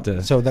that they have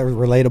to. So they're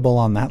relatable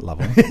on that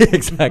level.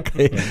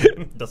 Exactly.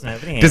 Doesn't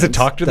have any hands. Does it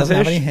talk to the fish? Doesn't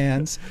have any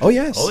hands. Oh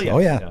yes. Oh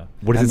yeah.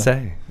 What does it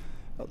say?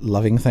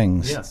 Loving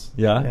things. Yes.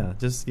 Yeah. Yeah.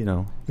 Just Does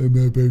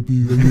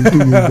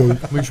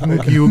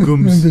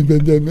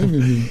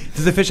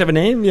the fish have a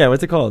name? Yeah.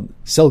 What's it called?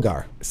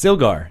 Silgar.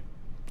 Silgar.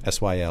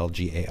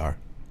 Sylgar.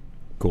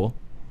 Cool.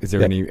 Is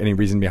there any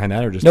reason behind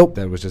that, or just nope?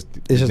 That was just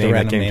it's just a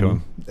random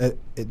name.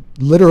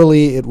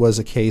 Literally, it was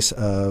a case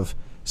of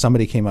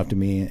somebody came up to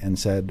me and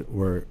said,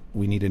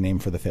 "We need a name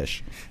for the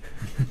fish,"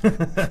 and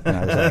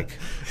I was like,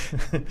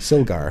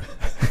 "Silgar."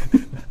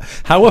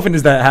 How often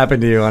does that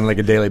happen to you on like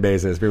a daily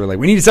basis? People are like,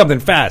 "We need something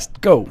fast.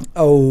 Go."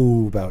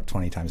 Oh, about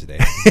 20 times a day.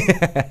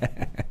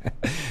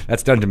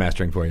 That's dungeon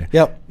mastering for you.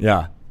 Yep.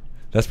 Yeah,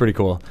 that's pretty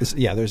cool.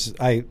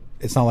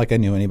 It's not like I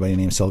knew anybody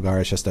named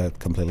Silgar. It's just a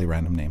completely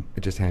random name.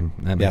 It just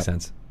that makes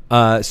sense.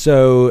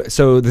 So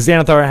the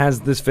Xanathar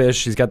has this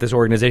fish. He's got this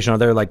organization. Are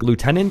there like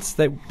lieutenants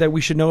that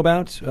we should know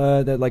about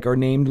that like are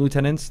named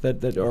lieutenants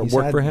that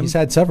work for him? He's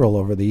had several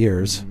over the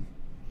years.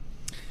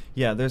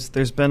 Yeah,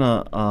 there's been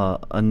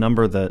a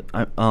number that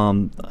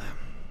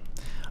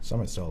some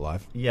are still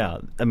alive. Yeah,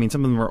 I mean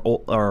some of them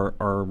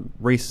are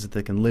races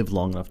that can live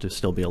long enough to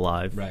still be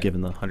alive, right,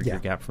 given the 100-year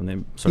gap from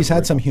them. He's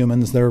had some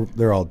humans.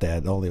 They're all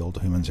dead. All the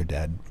old humans are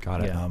dead.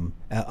 Got it. Yeah.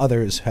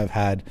 Others have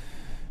had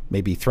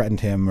maybe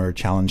threatened him or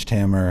challenged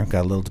him or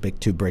got a little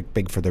too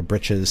big for their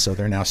britches, so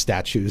they're now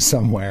statues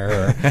somewhere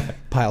or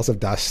piles of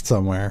dust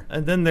somewhere.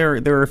 And then there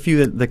are a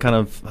few that kind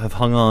of have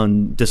hung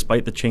on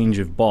despite the change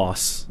of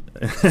boss.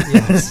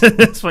 Yes.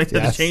 Despite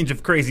the change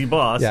of crazy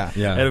boss, and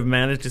have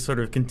managed to sort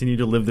of continue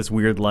to live this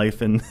weird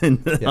life in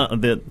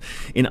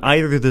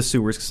either the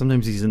sewers, because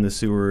sometimes he's in the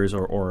sewers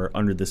or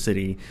under the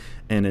city,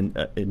 and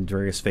in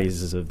various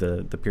phases of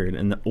the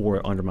period,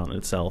 or under mountain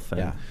itself.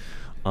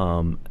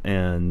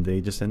 And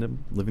they just end up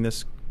living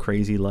this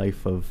crazy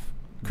life of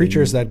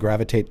creatures that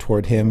gravitate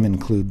toward him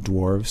include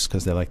dwarves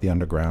because they like the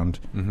underground,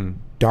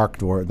 dark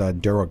dwarf, the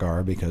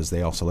Duergar, because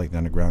they also like the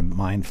underground,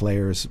 mind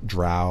flayers,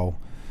 drow,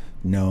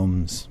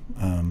 gnomes.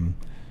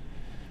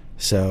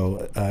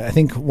 So I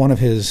think one of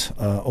his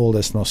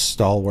oldest, most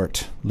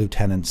stalwart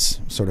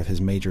lieutenants, sort of his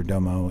major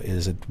domo,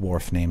 is a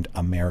dwarf named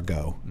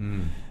Amergo.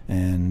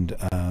 And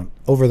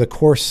over the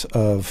course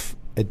of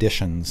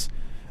editions,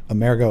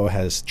 Amergo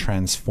has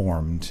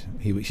transformed.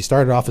 He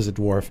started off as a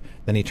dwarf,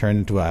 then he turned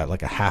into a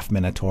half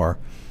minotaur,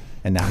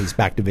 and now he's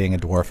back to being a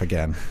dwarf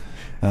again.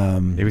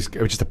 It was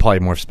just a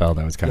polymorph spell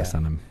that was cast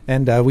on him.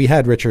 And we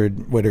had Richard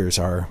Witters,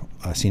 our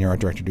senior art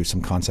director, do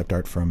some concept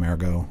art for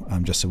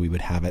Amergo, just so we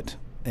would have it.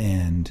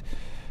 And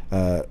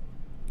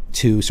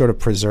to sort of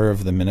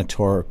preserve the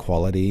minotaur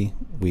quality,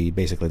 we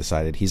basically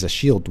decided he's a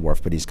shield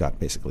dwarf, but he's got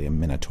basically a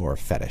minotaur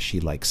fetish. He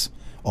likes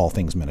all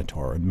things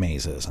minotaur and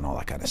mazes and all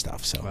that kind of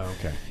stuff. So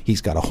he's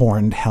got a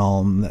horned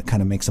helm that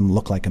kind of makes him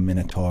look like a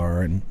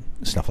minotaur and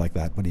stuff like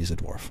that, but he's a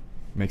dwarf.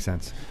 Makes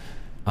sense.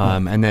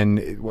 And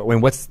then,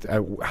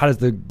 how does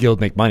the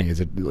guild make money? Is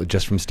it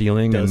just from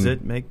stealing? Does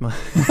it make money?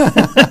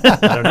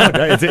 I don't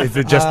know.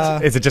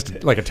 Is it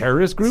just like a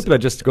terrorist group that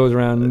just goes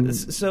around?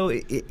 So,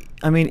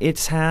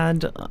 it's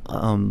had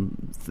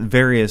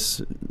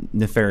various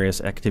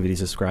nefarious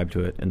activities ascribed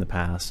to it in the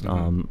past.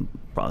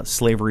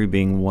 Slavery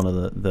being one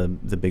of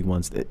the big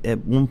ones. At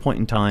one point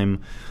in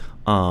time,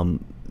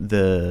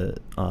 the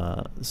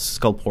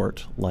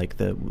Skullport,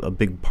 a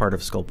big part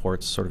of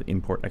Skullport's sort of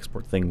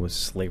import-export thing was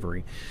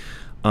slavery.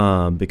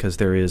 Because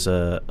there's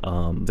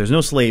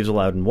no slaves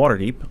allowed in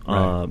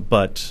Waterdeep,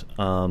 but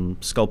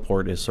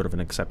Skullport is sort of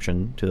an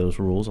exception to those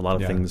rules. A lot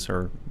of things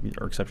are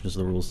exceptions to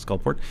the rules of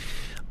Skullport,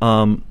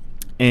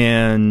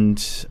 and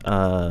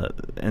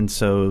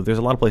so there's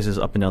a lot of places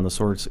up and down the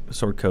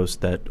Sword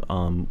Coast that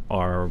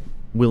are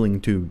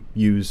willing to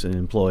use and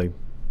employ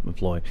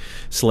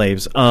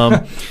slaves.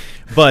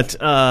 But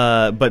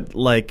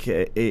like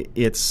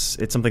it's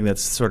something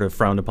that's sort of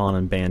frowned upon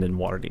and banned in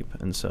Waterdeep,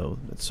 and so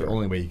it's The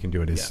only way you can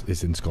do it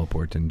is in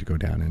Skullport and to go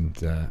down.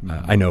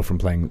 And I know from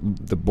playing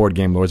the board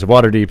game Lords of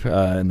Waterdeep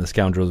and the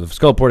Scoundrels of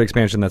Skullport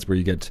expansion, that's where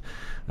you get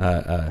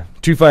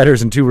 2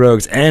 fighters and 2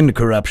 rogues and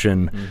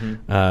corruption,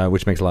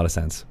 which makes a lot of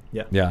sense.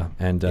 Yeah.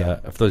 And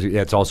for those,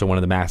 it's also one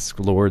of the masked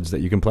lords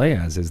that you can play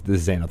as is the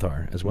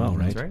Xanathar as well,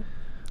 right?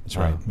 That's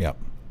right. Yep.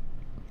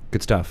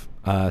 Good stuff.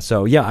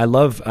 So yeah, I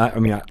love. I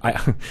mean,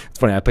 it's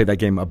funny. I played that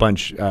game a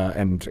bunch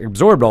and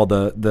absorbed all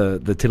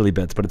the tiddly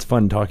bits. But it's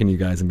fun talking to you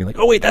guys and being like,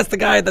 "Oh wait, that's the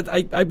guy that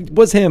I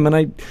was him, and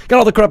I got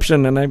all the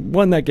corruption, and I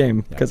won that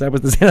game because I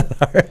was the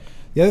Xanathar."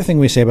 The other thing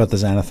we say about the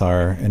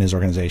Xanathar and his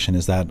organization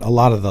is that a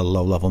lot of the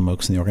low-level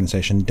mooks in the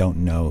organization don't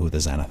know who the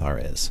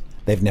Xanathar is.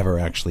 They've never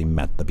actually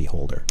met the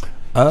Beholder.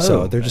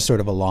 So they're just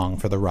sort of along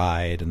for the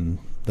ride and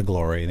the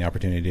glory and the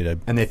opportunity to...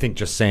 And they think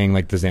just saying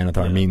like the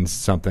Xanathar means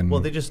something...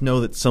 Well, they just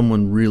know that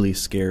someone really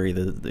scary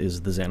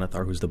is the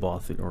Xanathar who's the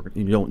boss. You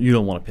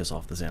don't want to piss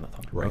off the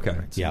Xanathar. Right. Okay.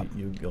 Right? So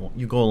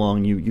you go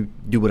along, you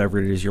do whatever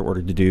it is you're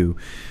ordered to do,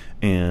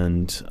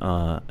 and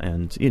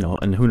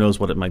who knows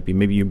what it might be.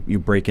 Maybe you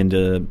break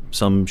into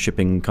some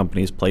shipping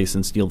company's place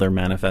and steal their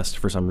manifest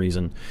for some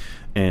reason,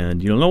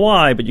 and you don't know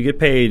why, but you get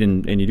paid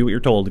and you do what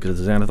you're told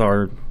because the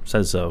Xanathar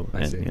says so.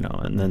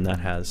 And then that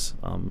has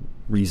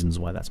reasons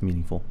why that's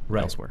meaningful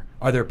elsewhere.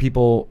 Are there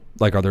people,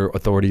 like, are there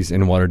authorities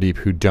in Waterdeep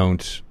who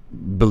don't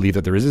believe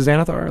that there is a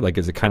Xanathar? Like,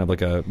 is it kind of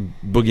like a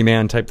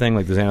boogeyman type thing?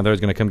 Like the Xanathar is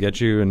going to come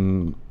get you?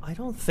 And I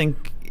don't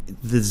think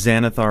the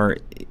Xanathar...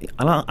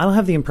 I don't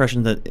have the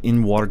impression that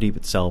in Waterdeep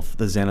itself,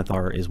 the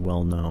Xanathar is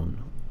well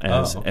known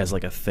as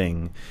like a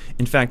thing.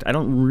 In fact, I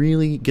don't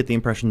really get the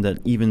impression that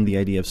even the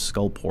idea of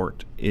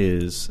Skullport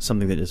is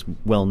something that is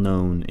well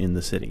known in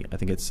the city. I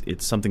think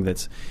it's something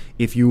that's,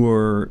 if you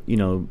were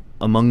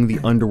among the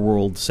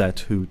underworld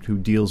set who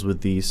deals with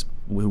these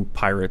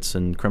pirates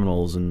and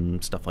criminals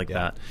and stuff like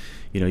that,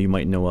 you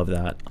might know of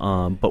that.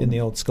 But in the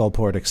old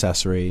Skullport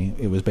accessory,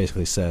 it was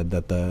basically said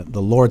that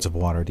the Lords of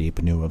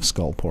Waterdeep knew of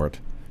Skullport,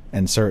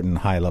 and certain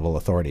high-level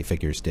authority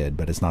figures did,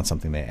 but it's not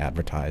something they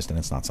advertised, and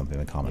it's not something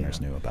the commoners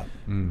knew about.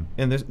 And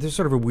there's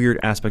sort of a weird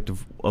aspect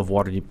of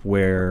Waterdeep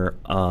where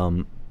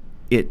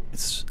it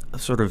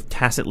sort of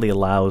tacitly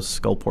allows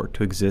Skullport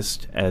to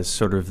exist as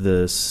sort of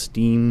the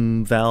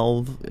steam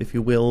valve, if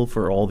you will,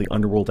 for all the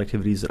underworld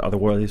activities that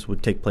otherwise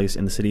would take place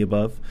in the city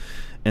above.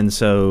 And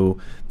so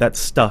that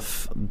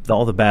stuff,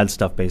 all the bad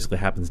stuff basically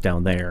happens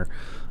down there.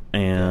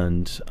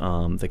 And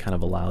they kind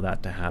of allow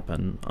that to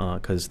happen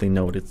because they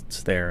know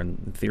it's there, and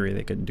in theory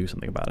they could do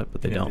something about it,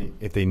 but they don't.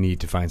 If they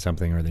need to find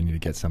something or they need to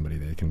get somebody,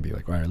 they can be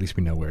like, well, at least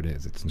we know where it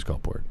is. It's in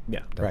Skullport. Yeah.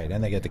 Definitely. Right,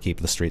 and they get to keep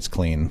the streets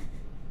clean.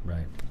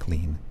 Right.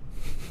 Clean.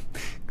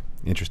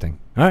 Interesting.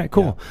 All right,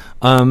 cool.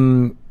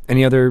 Yeah.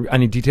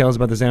 Any details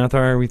about the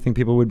Xanathar we think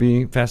people would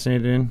be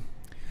fascinated in?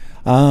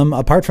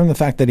 Apart from the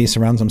fact that he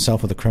surrounds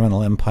himself with a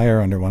criminal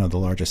empire under one of the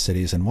largest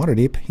cities in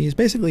Waterdeep, he's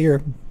basically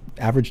your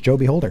average Joe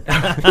Beholder. Joe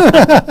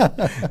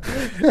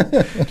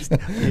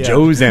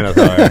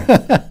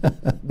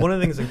Xanathar. One of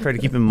the things I tried to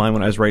keep in mind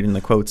when I was writing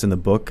the quotes in the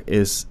book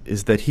is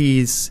that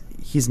he's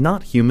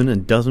not human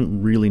and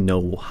doesn't really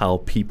know how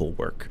people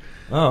work.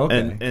 Oh,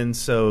 okay. And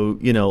so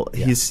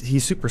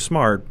he's super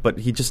smart, but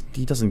he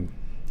doesn't.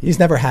 He's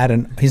never had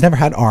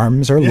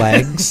arms or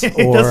legs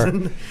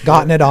or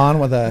gotten it on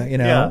with a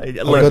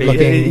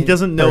good-looking he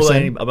doesn't know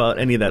person. about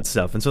any of that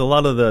stuff, and so a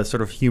lot of the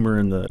sort of humor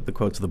in the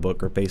quotes of the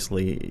book are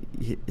basically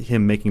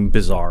him making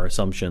bizarre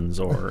assumptions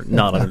or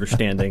not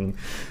understanding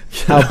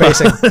how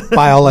basic human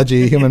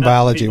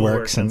biology people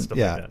works, and stuff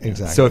like that.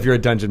 Exactly. So if you're a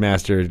dungeon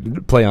master,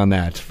 play on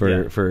that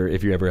for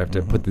if you ever have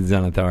to put the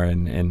Xanathar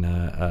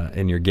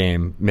in your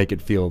game, make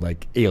it feel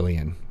like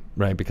alien.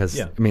 Right, because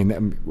I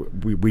mean,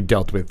 we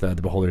dealt with the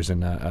Beholders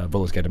in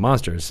Volo's Guide to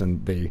Monsters,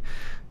 and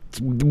it's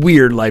a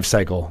weird life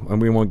cycle,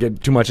 and we won't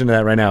get too much into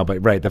that right now.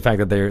 But the fact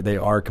that they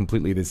are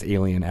completely this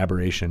alien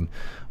aberration,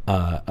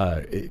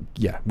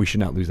 we should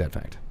not lose that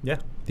fact. Yeah,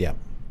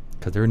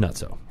 because they're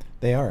nutso.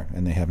 They are,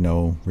 and they have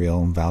no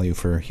real value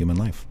for human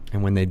life.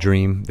 And when they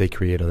dream, they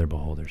create other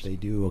Beholders. They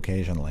do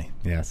occasionally.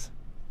 Yes,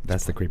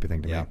 that's the creepy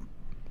thing to me.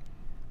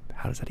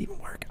 How does that even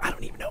work? I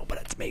don't even know, but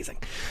it's amazing.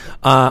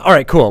 All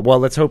right, cool. Well,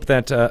 let's hope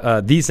that the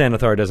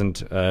Xanathar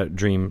doesn't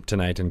dream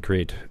tonight and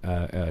create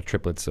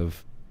triplets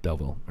of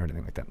Belleville or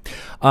anything like that.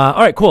 All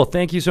right, cool.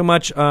 Thank you so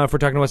much for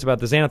talking to us about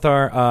the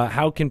Xanathar.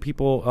 How can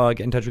people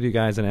get in touch with you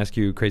guys and ask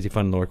you crazy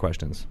fun lore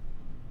questions?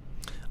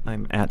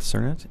 I'm at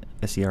Cernett,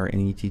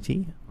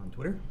 SERNETT, on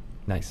Twitter.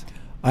 Nice.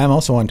 I am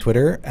also on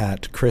Twitter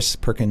at Chris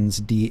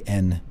Perkins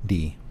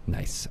DND.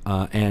 Nice.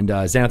 And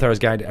Xanathar's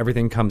Guide to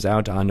Everything comes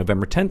out on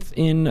November 10th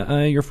in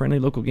your friendly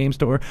local game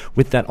store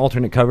with that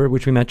alternate cover,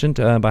 which we mentioned,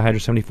 by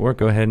Hydra74.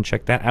 Go ahead and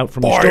check that out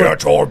from the store. Buy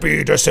it or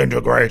be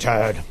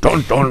disintegrated.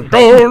 Dun, dun,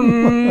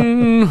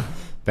 dun.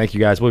 Thank you,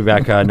 guys. We'll be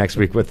back next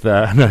week with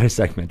another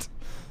segment.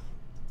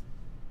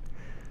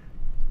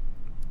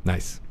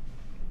 Nice.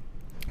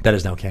 That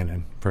is now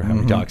canon for how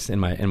he talks in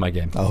my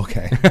game. Oh,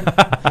 okay.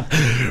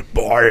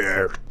 Buy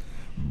it.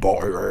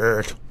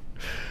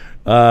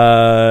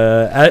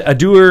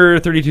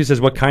 Adur32 says,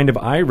 what kind of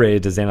eye ray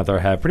does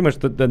Xanathar have? Pretty much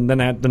the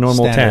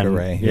normal Standard 10.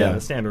 array. Yeah,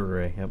 the standard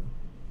array. Yep.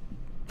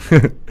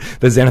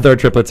 The Xanathar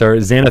triplets are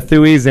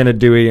Xanathui,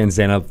 Xanadui, and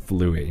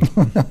Xanathlui.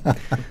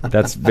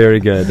 That's very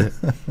good.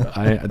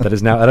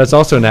 That is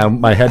also now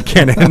my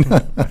headcanon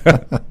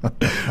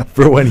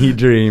for when he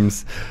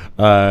dreams.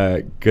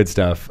 Good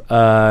stuff.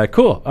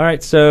 Cool. All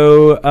right,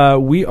 so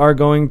we are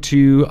going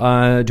to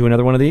do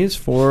another one of these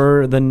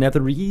for the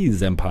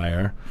Netherese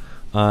Empire.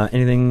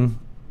 Anything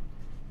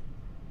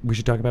we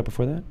should talk about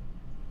before that? Are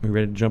we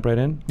ready to jump right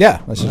in?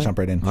 Yeah, let's just jump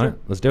right in. All right,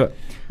 let's do it.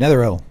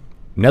 Netheril.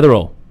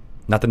 Netheril.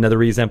 Not the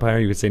Netherese Empire.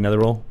 You could say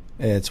Netheril.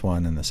 It's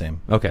one and the same.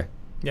 Okay.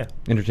 Yeah.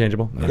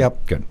 Interchangeable? All right,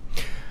 Yep. Good.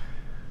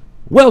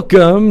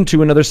 Welcome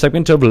to another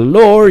segment of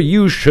Lore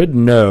You Should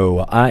Know.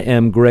 I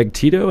am Greg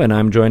Tito, and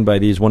I'm joined by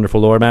these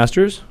wonderful lore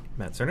masters.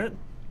 Matt Cernett.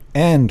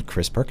 And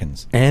Chris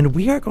Perkins. And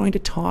we are going to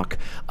talk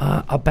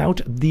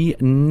about the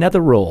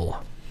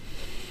Netheril.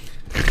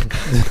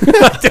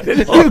 I did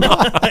it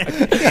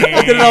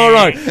all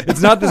wrong.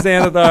 It's not the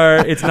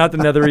Xanathar. It's not the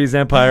Netherese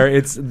Empire.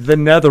 It's the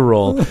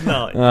Netheril.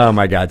 No. Oh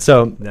my God!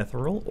 So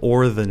Netheril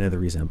or the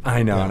Netherese Empire.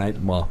 I know, and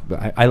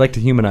I like to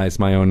humanize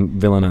my own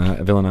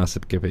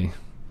villainosipikipi.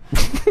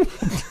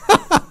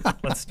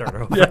 Let's start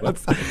over. Yeah,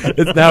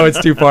 now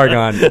it's too far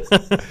gone.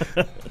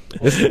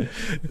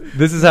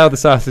 This is how the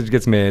sausage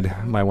gets made,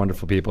 my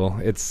wonderful people.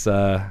 It's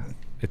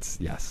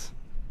yes.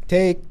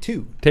 Take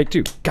two. Take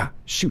two. Gah,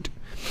 shoot.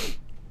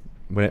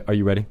 Are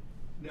you ready?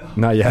 No.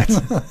 Not yet.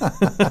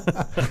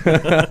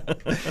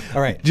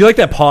 All right. Do you like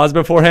that pause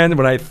beforehand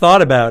when I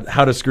thought about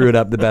how to screw it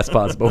up the best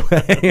possible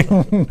way?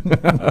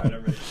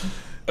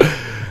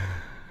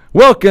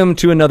 Welcome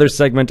to another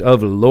segment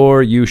of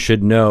Lore You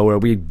Should Know, where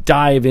we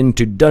dive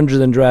into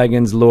Dungeons &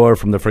 Dragons lore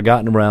from the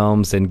Forgotten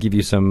Realms and give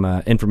you some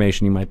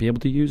information you might be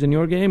able to use in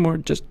your game or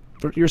just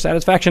for your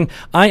satisfaction.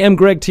 I am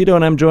Greg Tito,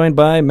 and I'm joined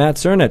by Matt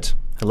Cernett.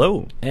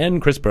 Hello.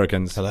 And Chris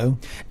Perkins. Hello.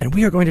 And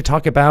we are going to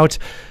talk about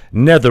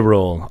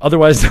Netheril,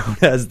 otherwise known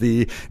as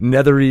the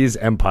Netherese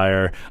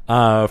Empire,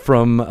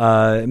 from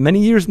many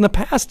years in the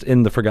past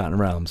in the Forgotten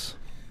Realms.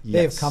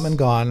 They've come and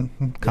gone,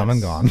 and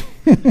gone.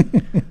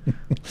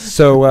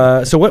 So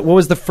what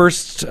was the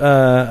first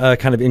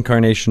kind of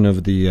incarnation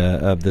of the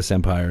of this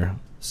empire?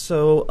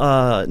 So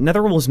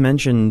Netheril was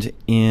mentioned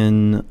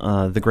in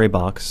the Grey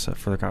Box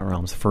for the Forgotten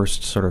Realms, the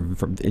first sort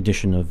of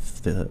edition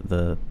of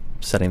the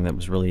setting that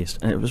was released,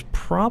 and it was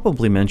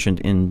probably mentioned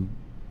in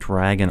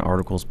Dragon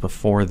articles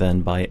before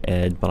then by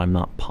Ed, but I'm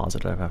not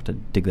positive. I have to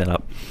dig that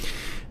up.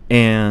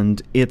 And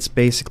it's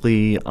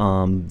basically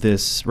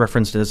this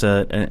referenced as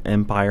an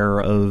empire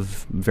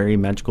of very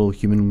magical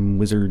human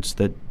wizards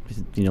that,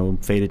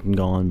 faded and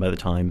gone by the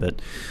time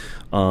that,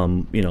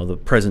 the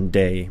present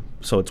day.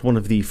 So it's one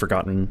of the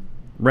Forgotten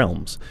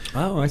Realms.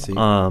 Oh, I see.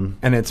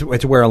 And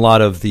it's where a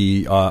lot of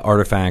the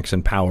artifacts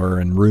and power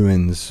and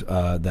ruins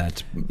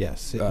that...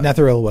 Yes.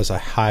 Netheril was a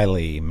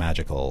highly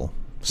magical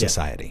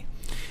society.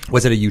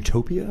 Was it a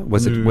utopia?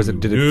 Was it?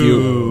 Did it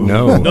feel?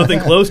 No. Nothing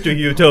close to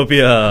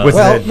utopia.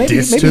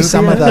 Maybe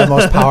some of the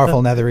most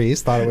powerful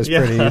Netherese thought it was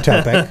pretty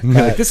utopic.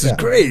 Like, this is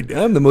great.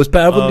 I'm the most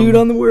powerful dude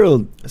on the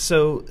world.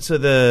 So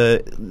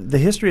the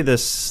history of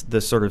this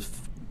sort of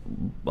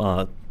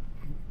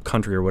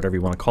country, or whatever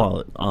you want to call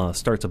it,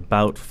 starts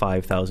about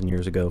 5,000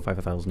 years ago,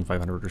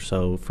 5,500 or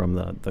so from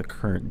the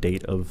current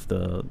date of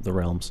the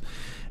realms,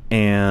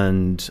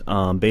 and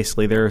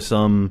basically there are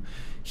some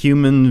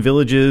human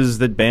villages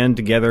that band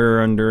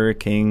together under a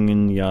king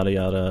and yada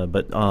yada,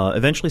 but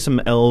eventually some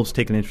elves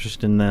take an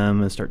interest in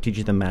them and start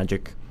teaching them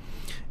magic.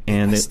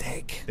 And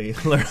they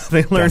learn.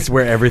 That's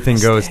where everything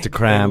goes to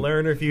crap. They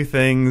learn a few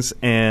things,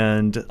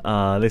 and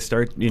they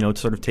start,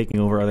 sort of taking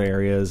over other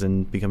areas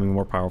and becoming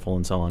more powerful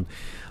and so on.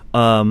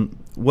 Then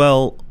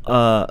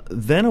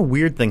a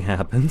weird thing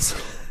happens.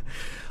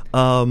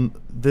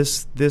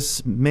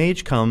 This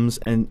mage comes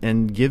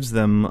and gives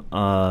them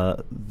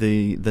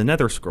the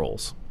Nether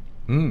Scrolls.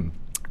 Mm.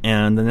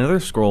 And the Nether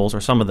Scrolls,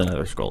 or some of the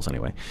Nether Scrolls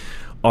anyway,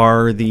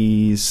 are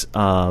these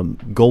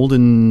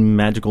golden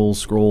magical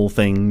scroll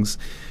things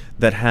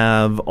that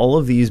have all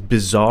of these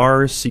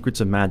bizarre secrets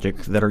of magic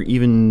that are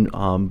even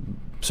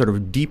sort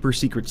of deeper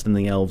secrets than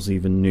the elves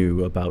even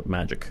knew about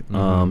magic.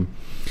 Mm-hmm.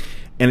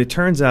 And it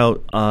turns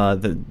out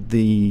that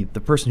the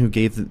person who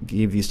gave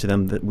these to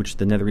them, which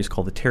the Netherese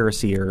call the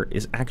Terraseer,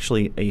 is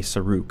actually a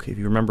Saruk. If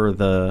you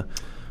remember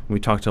we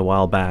talked a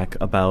while back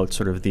about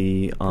sort of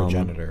the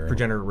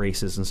progenitor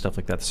races and stuff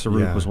like that. The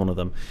Saruk was one of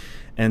them.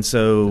 And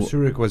so... The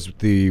Saruk was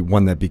the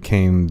one that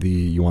became the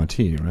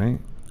Yuan-Ti, right?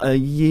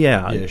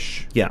 Yeah.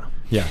 Ish. Yeah.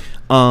 Yeah.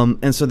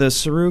 And so the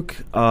Saruk,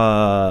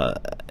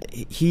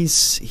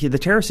 the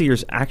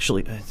Terraseer's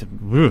actually,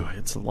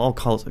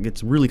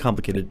 it's really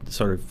complicated,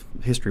 sort of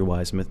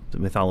history-wise,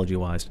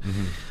 mythology-wise.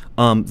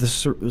 Mm-hmm. The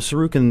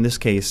Saruk in this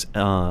case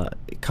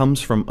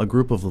comes from a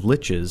group of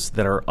liches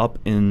that are up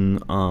in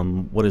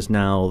what is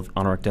now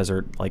Anarch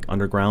Desert, like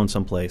underground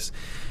someplace.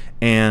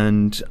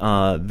 And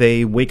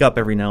they wake up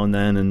every now and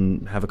then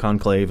and have a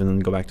conclave and then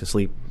go back to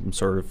sleep,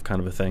 sort of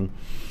kind of a thing.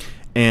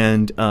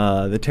 And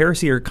the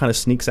Terraseer kind of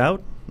sneaks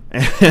out.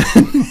 And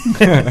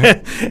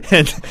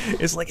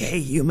it's like, hey,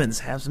 humans,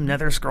 have some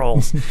nether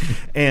scrolls.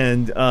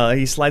 And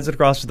he slides it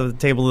across to the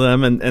table to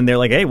them, and they're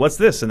like, hey, what's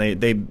this? And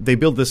they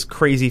build this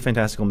crazy,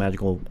 fantastical,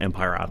 magical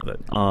empire out of it,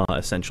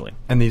 essentially.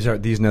 And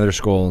these nether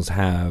scrolls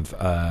have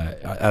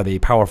are they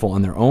powerful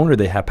on their own, or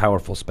they have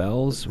powerful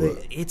spells?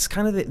 It's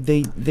kind of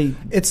they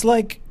It's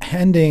like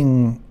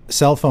handing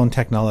cell phone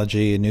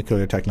technology and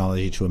nuclear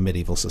technology to a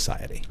medieval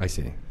society. I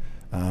see.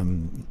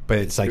 But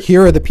it's like,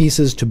 here are the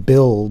pieces to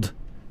build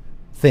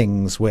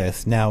things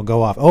with. Now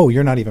go off. Oh,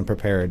 you're not even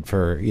prepared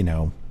for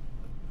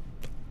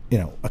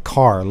a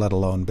car, let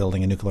alone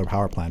building a nuclear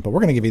power plant. But we're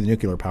going to give you the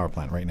nuclear power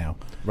plant right now,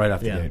 right off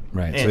the gate.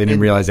 Right. So And they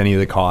didn't realize any of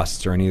the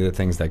costs or any of the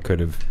things that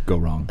could have go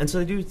wrong. And so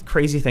they do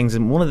crazy things.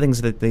 And one of the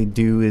things that they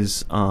do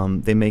is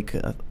they make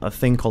a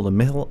thing called a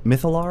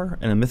mythalar.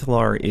 And a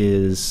mythalar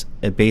is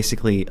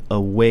basically a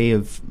way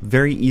of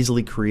very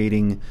easily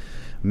creating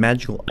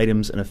magical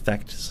items and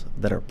effects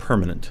that are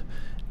permanent.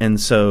 And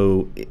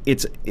so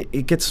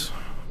it gets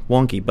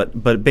wonky,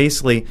 but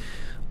basically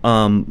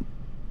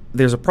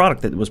there's a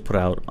product that was put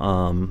out,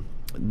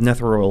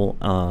 Netheril,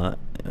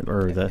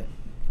 or the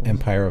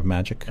Empire of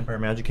Magic. Empire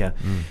of Magic, yeah.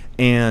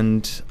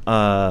 And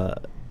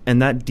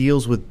that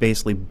deals with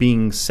basically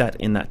being set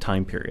in that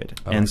time period.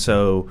 And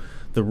so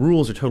the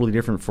rules are totally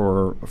different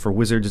for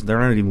wizards. They're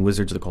not even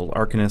wizards; they're called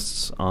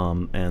arcanists.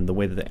 And the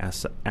way that they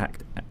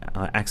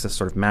access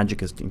sort of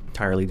magic is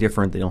entirely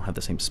different. They don't have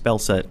the same spell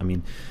set. I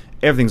mean,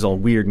 everything's all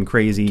weird and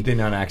crazy. Do they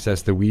not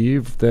access the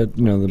weave that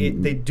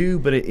they do,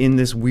 but in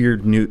this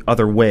weird new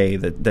other way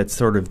that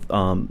sort of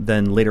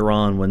then later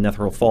on when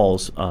Netheril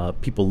falls,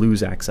 people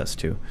lose access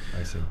to.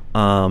 I see.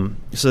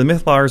 So the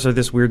Mythalars are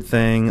this weird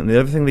thing, and the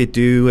other thing they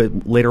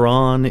do later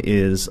on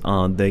is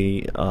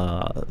they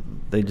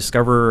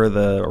discover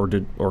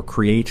or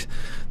create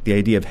the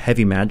idea of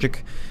heavy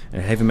magic.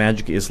 And heavy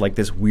magic is like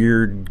this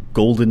weird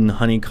golden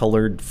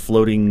honey-colored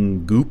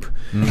floating goop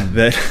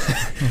that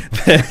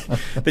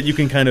you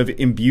can kind of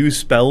imbue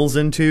spells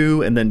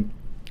into and then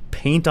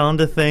paint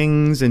onto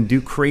things and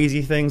do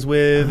crazy things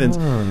with.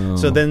 And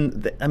so then,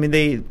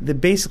 they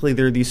basically,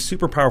 they're these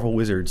super powerful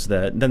wizards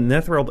that then the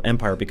Netheril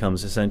Empire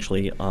becomes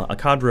essentially a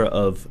cadre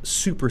of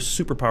super,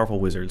 super powerful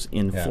wizards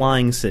in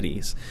flying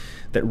cities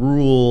that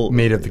rule.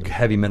 Made of the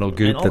heavy metal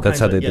goop. That's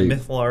how they do.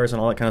 Mythalars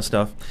and all that kind of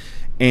stuff.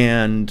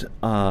 And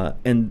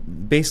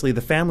basically,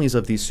 the families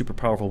of these super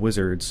powerful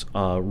wizards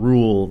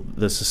rule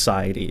the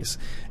societies.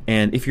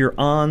 And if you're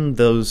on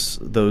those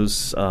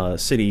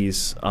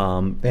cities,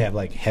 they have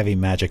like heavy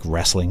magic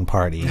wrestling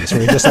parties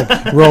where you're just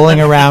like rolling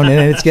around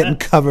and it's getting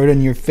covered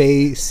in your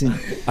face. And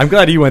I'm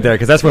glad you went there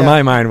because that's where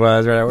my mind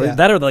was. Right? Yeah.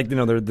 That or like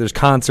there's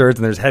concerts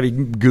and there's heavy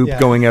goop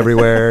going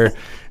everywhere.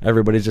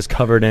 Everybody's just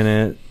covered in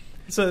it.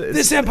 So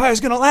this empire's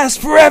gonna last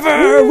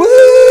forever.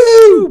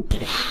 Woo!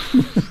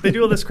 They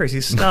do all this crazy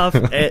stuff,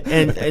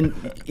 and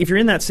if you're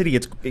in that city,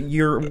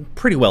 you're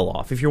pretty well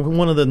off. If you're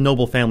one of the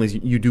noble families,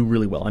 you do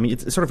really well. I mean,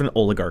 it's sort of an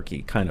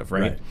oligarchy, kind of,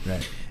 right?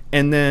 Right.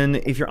 And then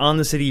if you're on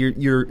the city,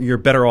 you're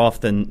better off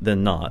than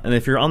not. And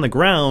if you're on the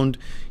ground,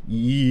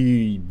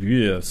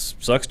 yes,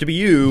 sucks to be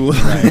you.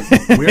 Right.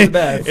 We're the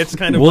best. It's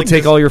kind of we'll like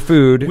take all your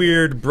food.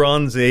 Weird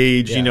Bronze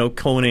Age,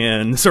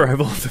 Conan,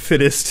 survival of the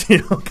fittest,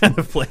 kind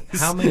of place.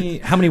 How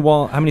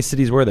many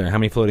cities were there? How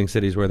many floating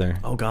cities were there?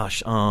 Oh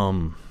gosh,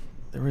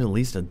 there were at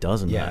least a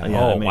dozen. Yeah.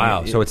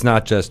 Wow. So it's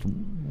not just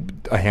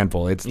a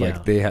handful. It's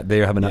like they have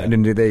enough.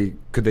 And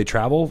could they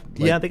travel?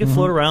 Yeah, they could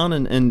float around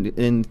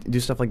and do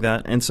stuff like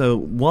that. And so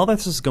while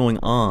this is going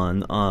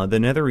on, the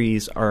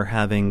Netherese are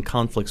having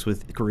conflicts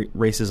with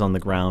races on the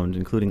ground,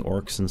 including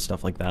orcs and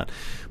stuff like that.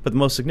 But the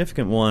most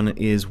significant one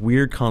is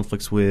weird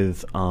conflicts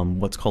with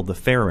what's called the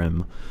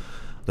Farum.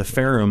 The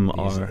Farum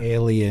are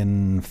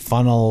alien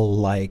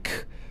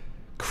funnel-like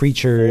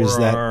creatures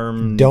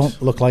four-armed. that don't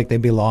look like they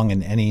belong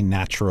in any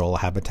natural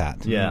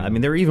habitat. Yeah, I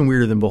mean, they're even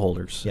weirder than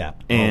beholders. Yeah.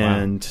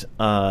 And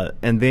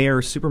they are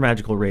a super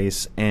magical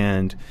race,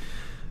 and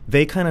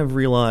they kind of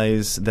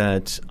realize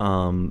that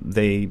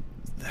the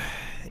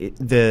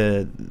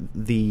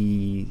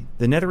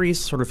Netherese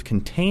sort of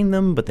contain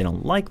them, but they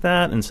don't like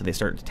that, and so they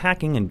start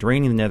attacking and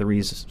draining the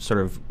Netherese sort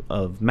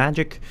of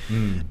magic.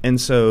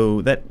 And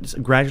so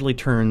that gradually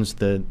turns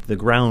the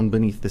ground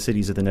beneath the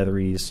cities of the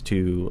Netherese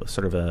to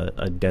sort of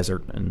a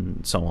desert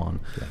and so on.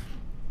 Yeah.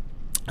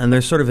 And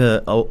there's sort of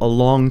a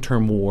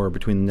long-term war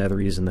between the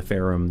Netherese and the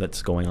Farum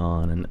that's going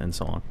on and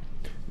so on.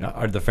 Now,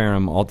 are the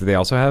Farum do they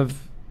also have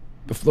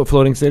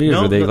floating cities?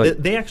 No, or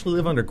they actually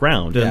live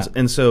underground, Yeah.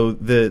 and so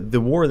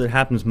the war that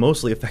happens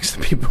mostly affects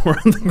the people who are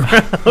on the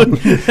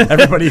ground.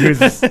 everybody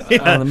who's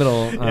on the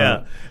middle.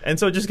 Yeah, and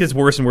so it just gets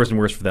worse and worse and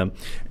worse for them.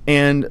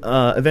 And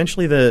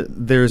eventually,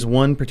 there's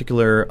one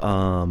particular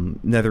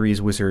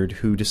Netherese wizard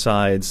who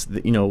decides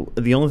that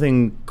the only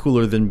thing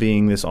cooler than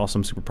being this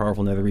awesome, super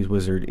powerful Netherese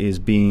wizard is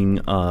being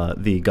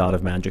the god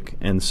of magic,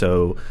 and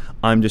so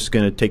I'm just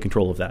going to take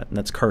control of that, and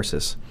that's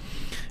Karsus.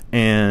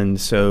 And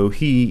so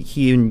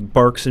he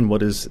embarks in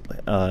what is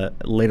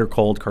later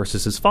called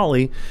Karsus's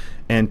Folly,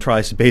 and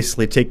tries to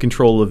basically take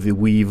control of the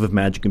weave of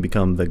magic and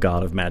become the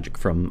god of magic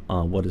from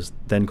what is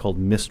then called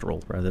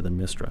Mistral rather than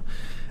Mistra.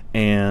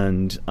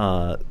 And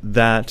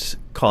that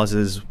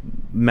causes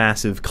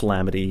massive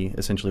calamity,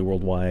 essentially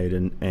worldwide,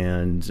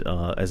 and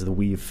as the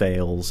weave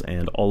fails,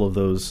 and all of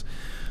those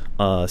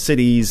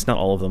cities, not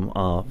all of them,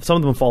 some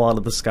of them fall out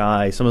of the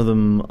sky, some of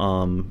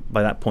them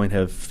by that point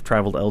have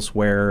traveled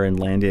elsewhere and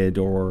landed,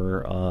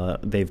 or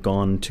they've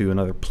gone to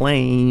another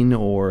plane,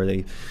 or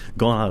they've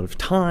gone out of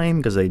time,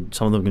 because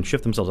some of them can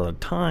shift themselves out of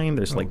time.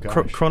 There's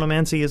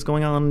chronomancy is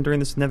going on during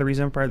this Netherese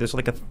Empire. There's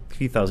like a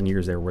few thousand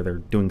years there where they're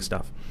doing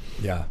stuff.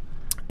 Yeah.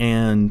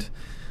 And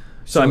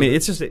so I mean,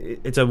 it's a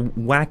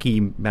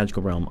wacky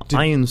magical realm.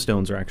 Ion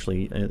stones are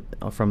actually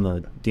from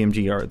the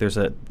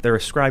DMG. They're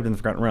ascribed in the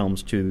Forgotten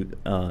Realms to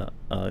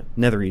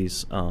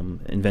Netherese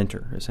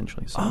inventor,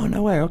 essentially. So, oh,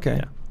 no way. Okay.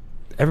 Yeah.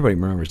 Everybody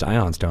remembers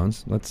ion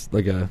stones. That's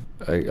like a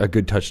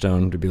good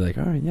touchstone to be like,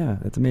 all right, yeah,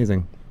 that's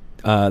amazing.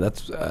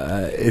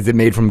 Is it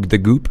made from the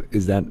goop?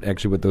 Is that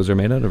actually what those are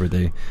made out of? Or are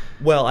they?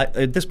 Well,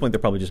 at this point,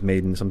 they're probably just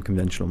made in some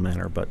conventional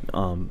manner. But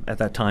at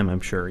that time, I'm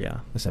sure,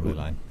 yeah. Assembly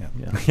line.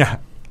 Yeah. Yeah.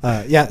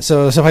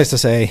 So suffice to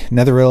say,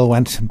 Netheril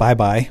went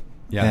bye-bye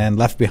and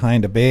left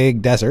behind a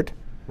big desert,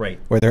 right,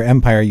 where their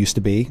empire used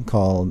to be,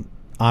 called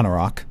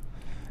Anarok,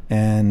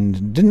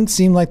 and didn't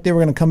seem like they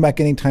were going to come back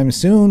anytime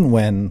soon.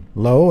 When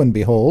lo and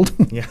behold,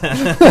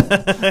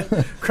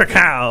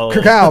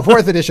 Krakow,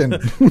 4th edition,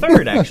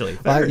 third actually.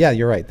 Third. Yeah,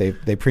 you're right. They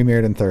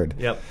premiered in 3rd.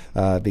 Yep.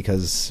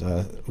 Because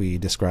we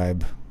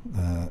describe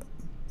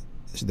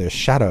their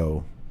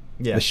shadow.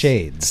 Yes. The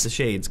shades. The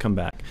shades come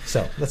back.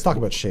 So let's talk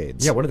about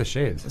shades. Yeah, what are the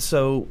shades?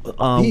 So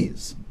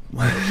these.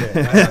 Oh,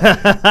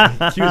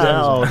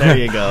 there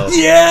you go.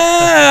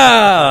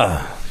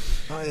 Yeah.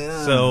 Oh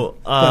yeah. So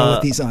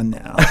with these on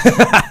now.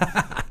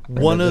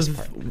 one of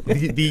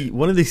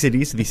the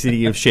cities, the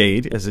city of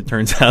Shade, as it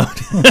turns out,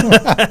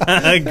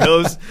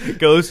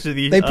 goes to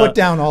the. They put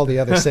down all the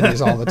other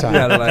cities all the time.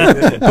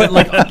 Yeah, but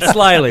like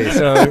slyly,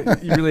 so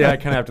you really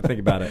kind of have to think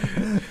about it.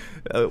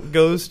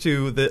 Goes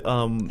to the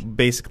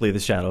basically the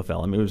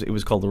Shadowfell. I mean, it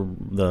was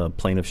called the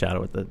Plane of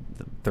Shadow at the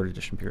 3rd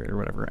edition period or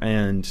whatever,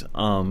 and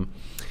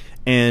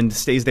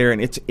stays there,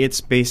 and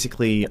it's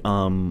basically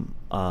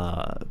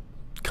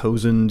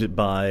cozened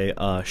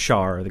by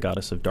Shar, the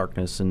goddess of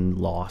darkness and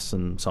loss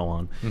and so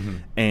on,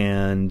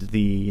 and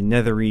the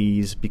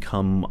Netherese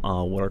become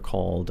what are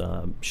called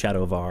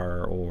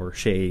Shadowvar or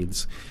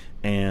Shades.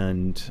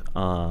 And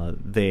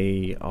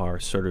they are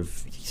sort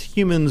of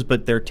humans,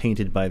 but they're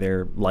tainted by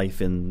their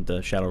life in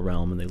the Shadow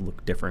Realm, and they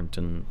look different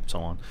and so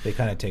on. They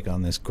kind of take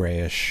on this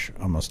grayish,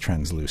 almost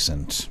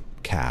translucent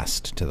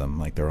cast to them,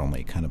 like they're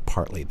only kind of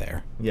partly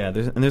there. Yeah,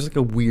 there's like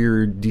a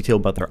weird detail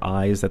about their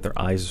eyes, that their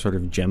eyes are sort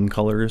of gem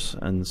colors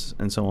and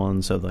so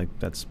on. So like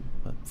that's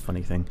a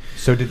funny thing.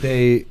 So did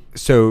they?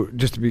 So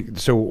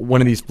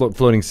one of these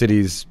floating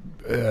cities.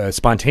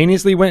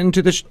 Spontaneously went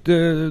into the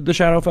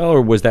Shadowfell,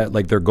 or was that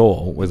like their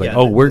goal? Was like,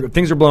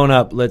 things are blowing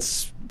up.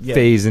 Let's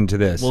phase into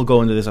this. We'll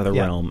go into this other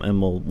realm,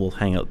 and we'll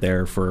hang out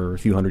there for a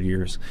few hundred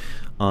years.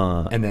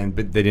 But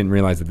they didn't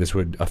realize that this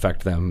would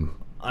affect them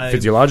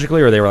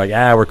physiologically, or they were like,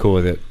 we're cool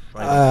with it.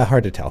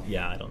 Hard to tell.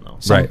 Yeah, I don't know.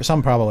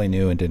 Some probably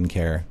knew and didn't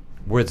care.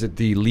 Was it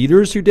the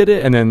leaders who did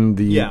it, and then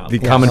the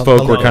common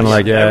folk were kind of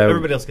like,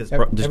 everybody else gets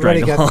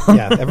dragged along.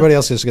 Everybody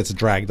else just gets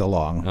dragged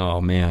along. Oh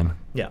man.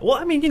 Yeah, well,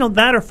 I mean,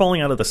 that or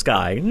falling out of the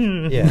sky.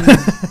 Yeah.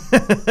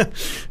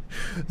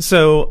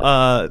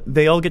 So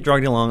they all get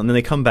dragged along, and then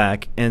they come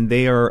back, and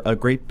they are a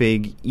great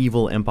big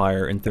evil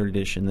empire in 3rd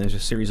edition. There's a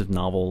series of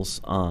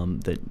novels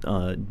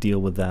that deal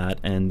with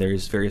that, and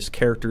there's various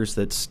characters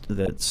that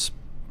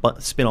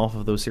spin off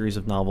of those series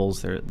of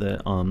novels.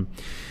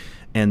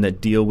 And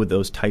that deal with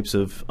those types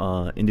of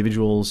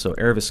individuals. So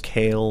Erebus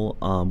Kale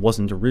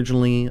wasn't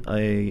originally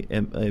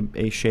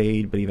a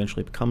shade, but he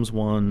eventually becomes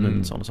one,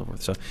 and so on and so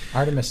forth. So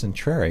Artemis and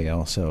Trary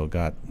also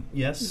got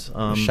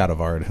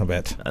Shadowvarred a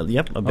bit.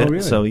 Yep, a bit.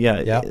 Really? So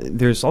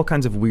there's all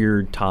kinds of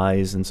weird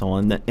ties and so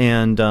on.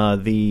 And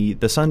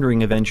the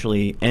Sundering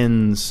eventually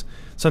ends.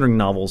 Sundering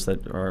novels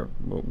that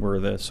were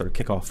the sort of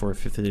kickoff for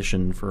 5th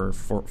edition for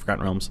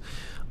Forgotten Realms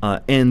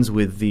ends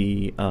with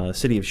the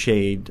City of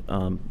Shade.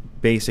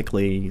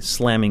 Basically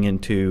slamming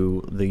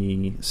into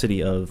the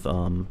city of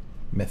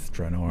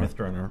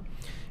Myth-Draenor.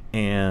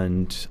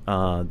 And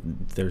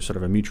there's sort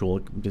of a mutual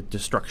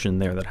destruction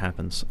there that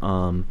happens.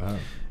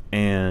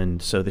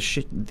 And so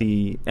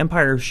the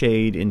Empire of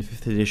Shade in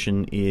 5th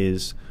edition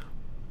is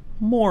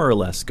more or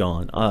less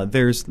gone.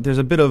 There's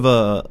a bit of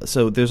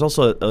there's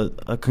also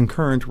a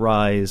concurrent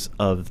rise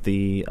of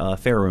the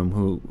Faerûm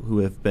who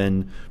have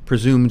been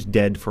presumed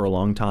dead for a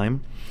long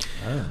time.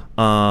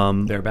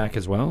 They're back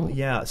as well.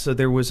 Yeah, so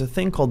there was a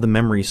thing called the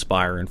Memory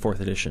Spire in 4th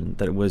edition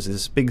that it was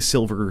this big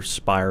silver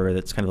spire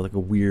that's kind of like a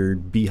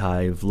weird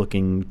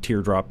beehive-looking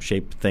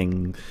teardrop-shaped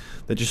thing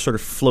that just sort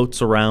of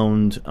floats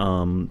around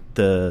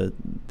the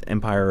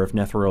Empire of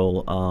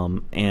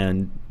Netheril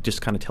and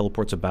just kind of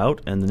teleports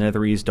about, and the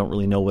Netherese don't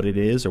really know what it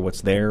is or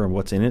what's there or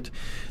what's in it.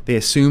 They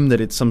assume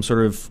that it's some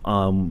sort of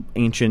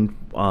ancient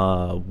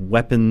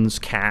weapons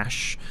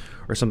cache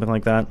or something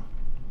like that.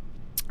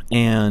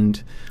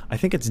 And I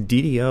think it's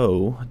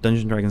DDO,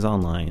 Dungeons & Dragons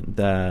Online,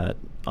 that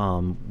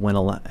went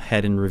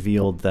ahead and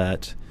revealed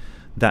that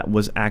that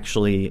was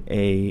actually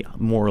a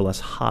more or less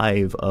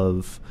hive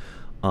of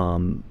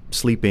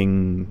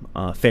sleeping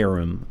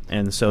Faerun.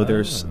 And so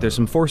there's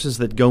some forces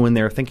that go in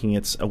there thinking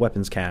it's a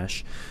weapons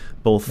cache.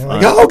 Both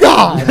oh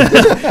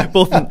God!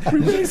 both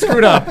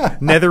screwed up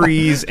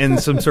Netherese and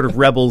some sort of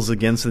rebels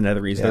against the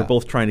Netherese. Yeah. They're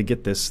both trying to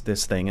get this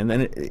thing, and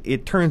then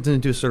it turns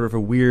into sort of a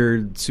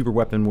weird super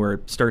weapon where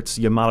it starts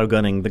Yamato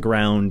gunning the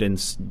ground and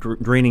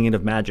draining it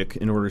of magic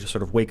in order to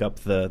sort of wake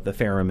up the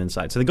Faerun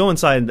inside. So they go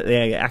inside,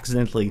 they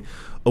accidentally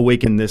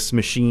awaken this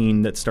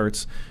machine that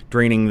starts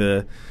draining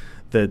the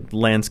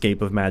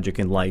landscape of magic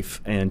and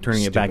life and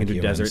turning it back into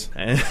a desert,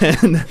 and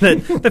then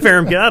the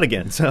Faerun get out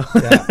again. So,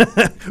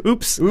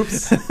 oops.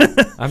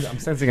 I'm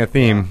sensing a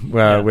theme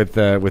with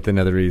the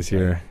Netherese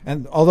here.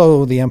 And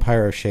although the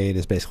Empire of Shade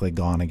is basically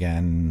gone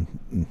again,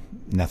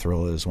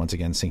 Netheril is once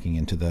again sinking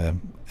into the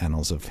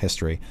annals of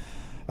history.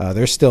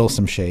 There's still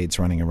some shades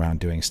running around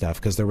doing stuff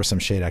because there was some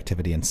shade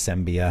activity in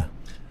Sembia.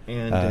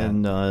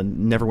 And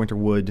Neverwinter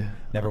Wood.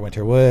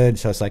 Neverwinter Wood.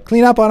 So it's like,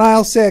 clean up on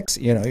aisle 6.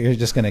 You know, you're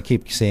just going to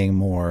keep seeing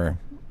more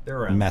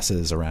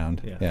messes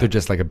around. Yeah. They're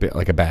just like a bit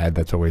like a bad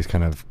that's always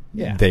kind of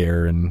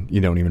there, and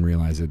you don't even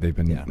realize it. They've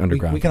been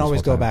underground. We can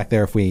always go back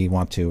there if we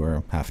want to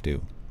or have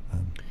to.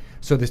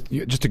 So this,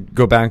 just to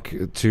go back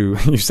to,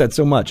 you said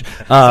so much,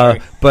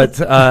 but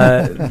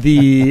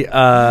the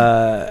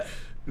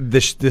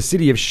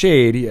city of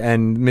Shade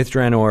and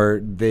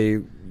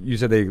Mithranor, you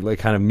said they like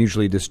kind of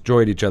mutually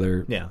destroyed each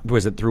other. Yeah.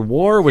 Was it through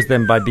war? Or was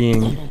them by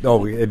being?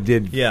 Oh, it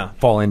did.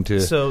 Fall into.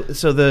 So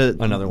the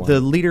another one. The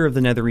leader of the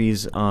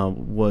Netherese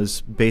was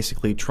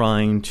basically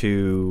trying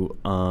to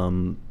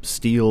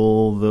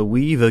steal the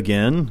weave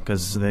again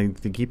because they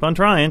keep on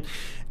trying,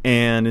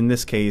 and in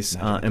this case,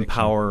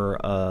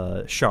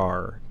 empower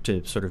Shar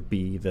to sort of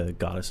be the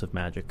goddess of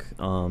magic,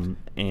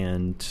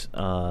 and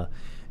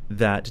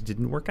that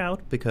didn't work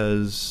out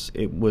because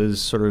it was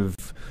sort of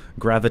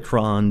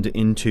gravitroned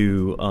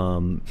into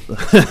Mithranor.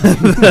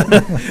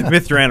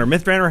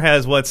 Mithranor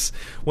has what's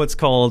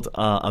called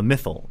a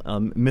mythal.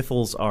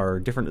 Mythals are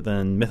different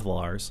than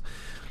mythalars.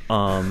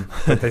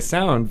 But they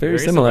sound very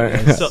similar.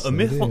 So a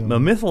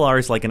mythalar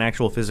is like an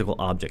actual physical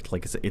object.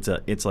 Like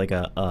it's like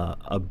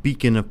a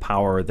beacon of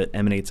power that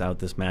emanates out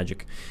this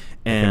magic,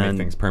 and make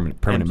things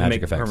permanent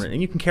magic effects.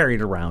 And you can carry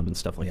it around and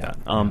stuff like that.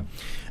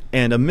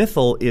 And a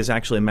mythal is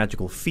actually a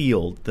magical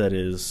field that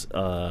is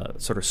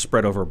sort of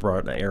spread over a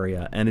broad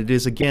area. And it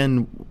is,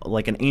 again,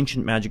 like an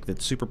ancient magic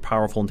that's super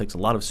powerful and takes a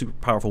lot of super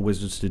powerful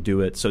wizards to do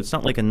it. So it's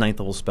not like a 9th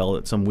level spell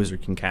that some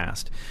wizard can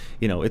cast.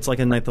 You know, it's like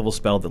a 9th level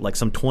spell that like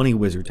some 20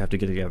 wizards have to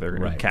get together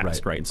and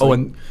cast, right? So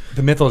and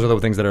the mythals are the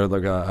things that are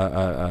like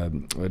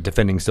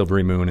defending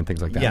Silvery Moon and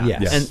things like that. Yeah,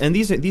 yes. And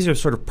these are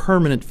sort of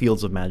permanent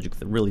fields of magic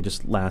that really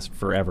just last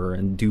forever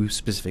and do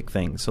specific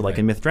things. So like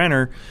in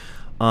Mithranor,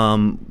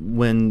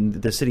 when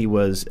the city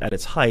was at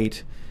its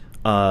height,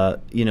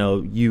 everyone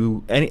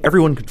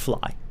could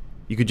fly.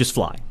 You could just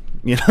fly,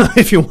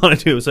 if you wanted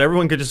to. So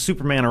everyone could just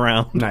Superman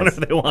around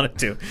whenever they wanted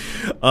to,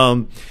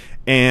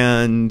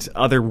 and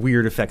other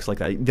weird effects like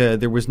that.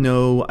 There was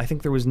no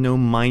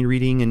mind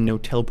reading and no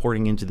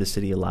teleporting into the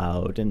city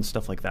allowed and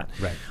stuff like that.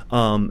 Right.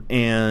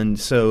 And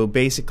so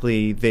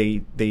basically,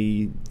 the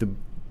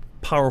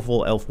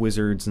powerful elf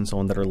wizards and so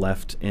on that are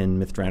left in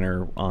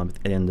Mithranor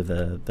at the end of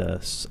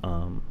those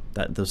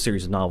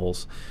series of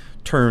novels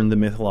turn the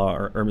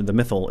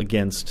mythal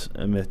against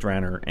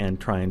Mithranor and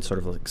try and sort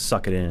of like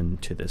suck it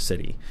into the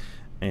city,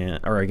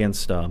 or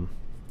against the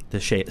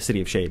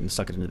city of Shade and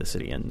suck it into the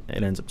city, and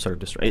it ends up sort of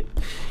destroyed.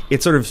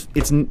 It's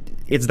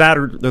that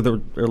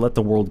or let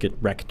the world get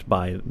wrecked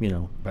by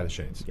the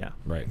Shades. Yeah,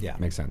 right. Yeah,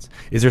 makes sense.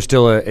 Is there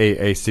still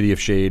a city of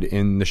Shade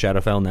in the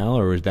Shadowfell now,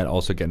 or is that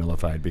also getting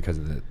nullified because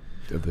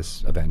of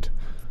this event?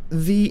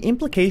 The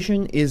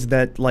implication is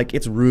that like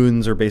its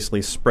ruins are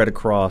basically spread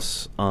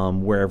across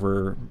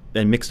wherever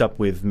and mixed up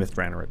with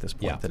Mithranor at this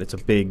point. Yeah. That it's a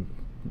big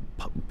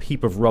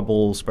heap of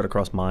rubble spread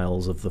across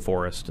miles of the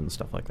forest and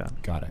stuff like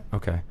that. Got it.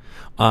 Okay.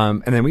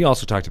 And then we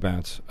also talked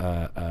about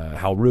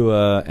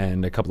Halrua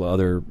and a couple of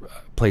other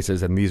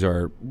places, and these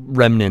are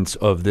remnants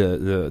of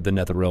the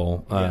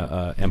Netheril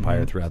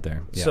empire throughout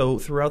there. Yeah. So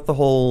throughout the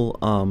whole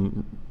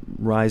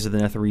rise of the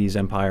Netherese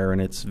Empire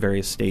and its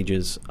various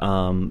stages,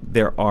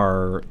 there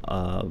are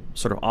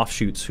sort of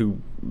offshoots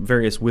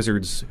various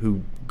wizards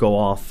who go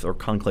off, or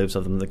conclaves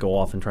of them that go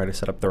off and try to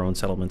set up their own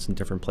settlements in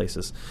different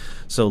places.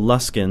 So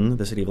Luskan,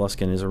 the city of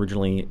Luskan, is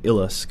originally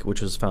LYSK,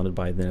 which was founded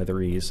by the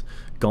Netherese.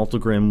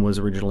 Galtagrim was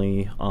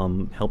originally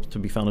helped to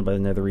be founded by the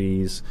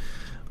Netherese.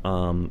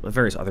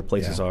 Various other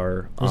places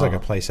are. There's like a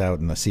place out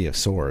in the Sea of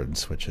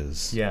Swords, which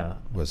was a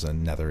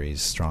Netherese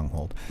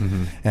stronghold.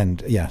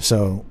 And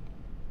so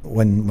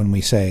when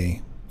we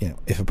say,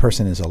 if a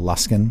person is a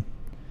Luskan,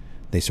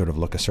 they sort of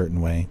look a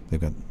certain way.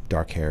 They've got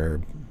dark hair,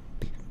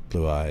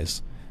 blue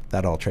eyes.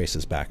 That all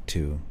traces back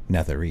to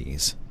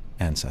Netherese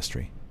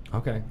ancestry.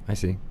 Okay, I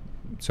see.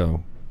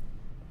 So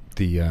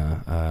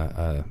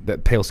the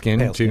pale skin,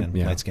 pale too?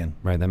 Skin, light skin.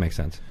 Right, that makes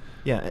sense.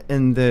 Yeah,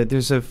 and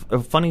there's a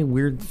funny,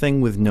 weird thing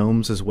with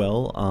gnomes as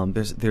well.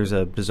 There's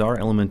a bizarre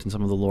element in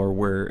some of the lore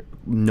where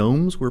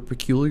gnomes were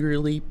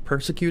peculiarly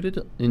persecuted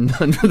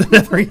under the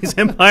Netherese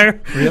Empire.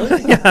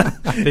 Really? Yeah.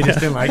 They just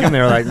didn't like him. They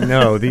were like,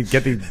 no,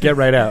 get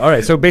right out. All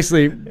right, so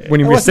basically, when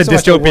you said so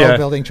much a dystopia...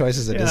 world-building choice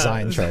is a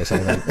design choice, I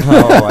think.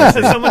 Oh, I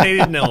see. Someone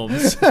hated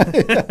gnomes.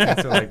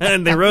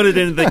 And they wrote it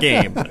into the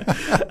game.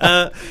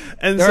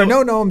 And there are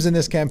no gnomes in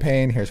this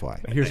campaign. Here's why.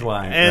 Here's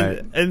why.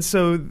 And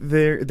so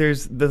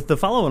there's the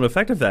follow-on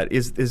effect of that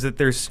is that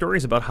there's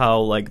stories about how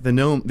like the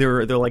gnome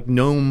they're like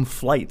gnome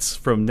flights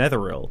from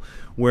Netheril,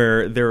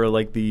 where there are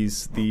like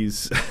these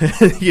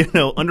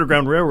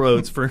underground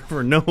railroads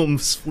for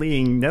gnomes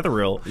fleeing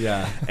Netheril.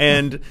 Yeah.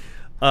 And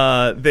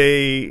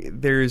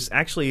there's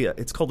actually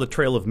it's called the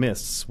Trail of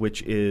Mists,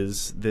 which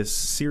is this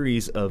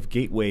series of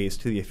gateways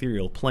to the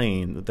ethereal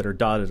plane that are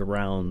dotted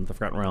around the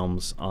Forgotten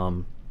Realms.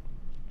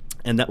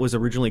 And that was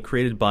originally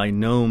created by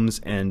gnomes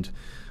and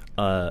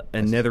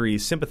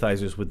Netherese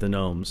sympathizers with the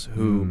gnomes,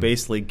 who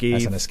basically gave...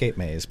 As an escape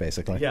maze,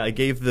 basically. Yeah, it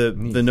gave the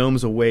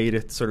gnomes a way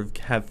to sort of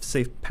have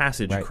safe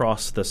passage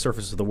across the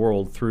surface of the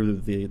world through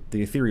the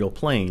ethereal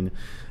plane,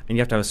 and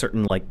you have to have a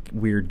certain like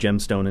weird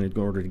gemstone in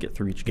order to get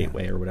through each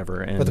gateway or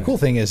whatever. And, but the cool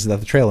thing is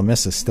that the Trail of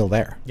Mist is still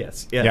there.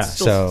 Yes, it's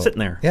still sitting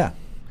there. Yeah.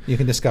 You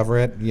can discover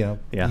it,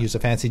 use a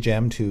fancy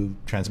gem to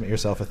transmit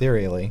yourself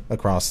ethereally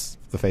across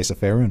the face of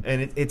Faerun.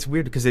 And it's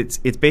weird because it's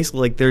basically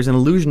like there's an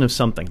illusion of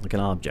something, like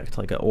an object,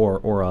 like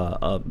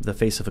the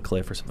face of a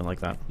cliff or something like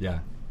that.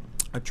 Yeah.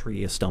 A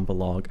tree, a stump, a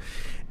log.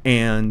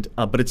 And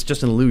but it's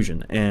just an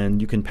illusion,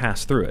 and you can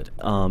pass through it.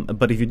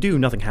 But if you do,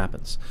 nothing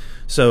happens.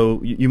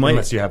 So you might,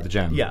 unless you have the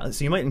gem. Yeah.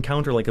 So you might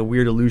encounter like a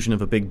weird illusion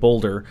of a big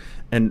boulder,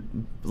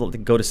 and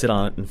go to sit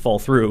on it and fall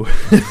through,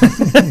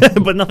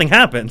 but nothing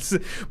happens.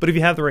 But if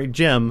you have the right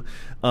gem,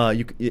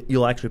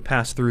 you'll actually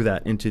pass through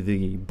that into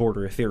the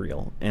border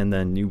ethereal, and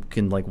then you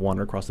can like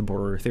wander across the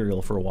border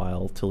ethereal for a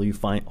while till you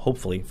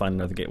hopefully find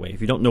another gateway. If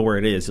you don't know where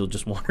it is, you'll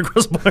just wander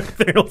across the border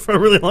ethereal for a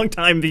really long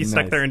time, be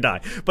stuck there and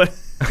die. But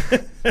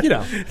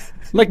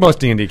like most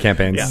D&D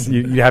campaigns,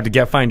 you have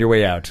to find your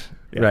way out.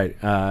 Yeah. Right.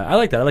 I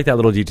like that. I like that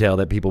little detail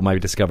that people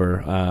might discover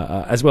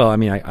as well. I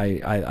mean,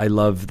 I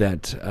love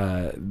that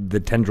the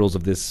tendrils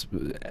of this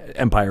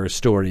empire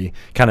story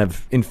kind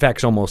of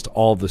infects almost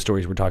all of the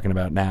stories we're talking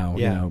about now.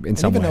 Yeah. In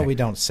some even way. Though we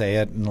don't say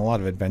it, in a lot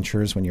of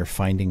adventures, when you're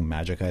finding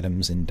magic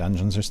items in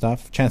dungeons or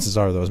stuff, chances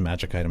are those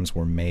magic items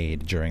were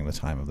made during the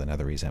time of the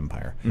Netherese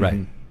Empire. Right.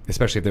 Mm-hmm.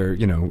 Especially if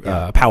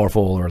they're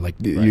powerful, or like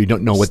you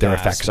don't know what their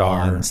effects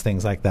are.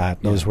 Things like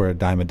that. Those were a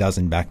dime a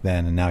dozen back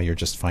then, and now you're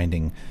just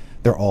finding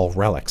they're all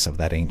relics of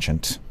that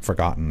ancient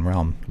forgotten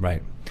realm.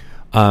 Right.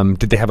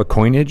 Did they have a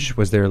coinage?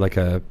 Was there like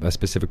a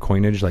specific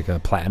coinage, like a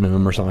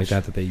platinum or something like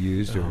that they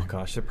used? Oh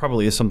gosh, there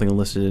probably is something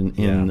listed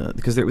in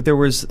because there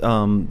was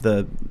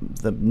the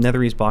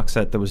Netherese box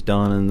set that was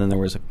done, and then there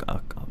was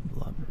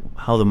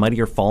How the Mighty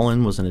Are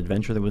Fallen was an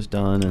adventure that was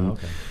done, and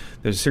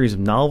there's a series of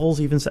novels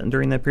even set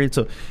during that period.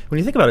 So when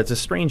you think about it, it's a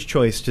strange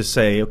choice to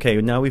say, okay,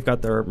 now we've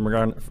got our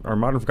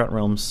modern Forgotten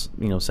Realms,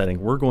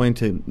 setting. We're going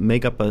to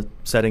make up a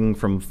setting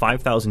from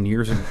 5,000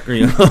 years, and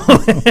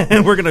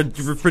we're going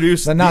to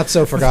produce the not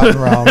so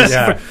forgotten realms.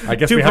 I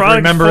guess we have to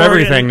remember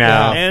everything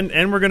now,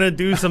 and we're going to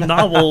do some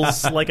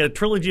novels, like a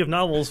trilogy of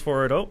novels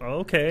for it. Oh,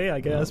 okay, I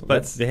guess.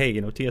 But hey,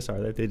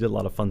 TSR, they did a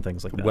lot of fun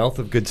things like that. Wealth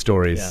of good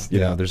stories.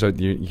 There's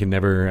you can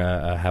never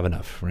have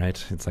enough,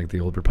 right? It's like the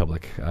old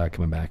Republic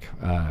coming back.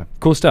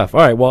 Cool stuff.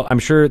 All right. Well, I'm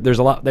sure there's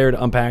a lot there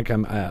to unpack.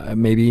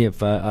 Maybe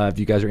if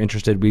you guys are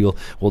interested,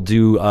 we'll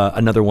do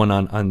another one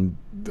on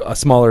a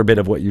smaller bit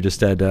of what you just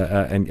said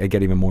and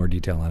get even more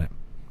detail on it.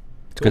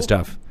 It's good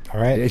stuff. All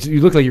right.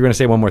 You look like you're going to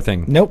say one more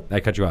thing. Nope. I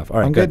cut you off. All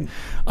right. I'm good.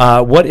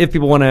 What if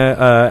people want to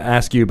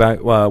ask you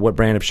about what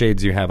brand of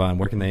shades you have on?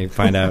 Where can they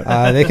find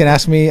out? They can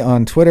ask me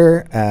on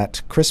Twitter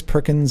at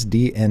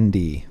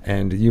ChrisPerkinsDND.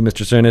 And you,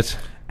 Mr. Cernit?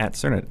 at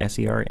Cernett,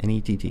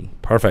 Sernett.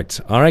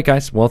 Perfect. All right,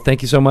 guys. Well,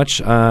 thank you so much.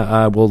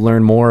 We'll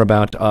learn more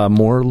about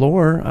more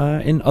lore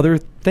in other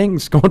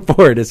things going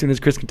forward as soon as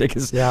Chris can take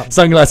his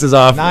sunglasses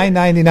off.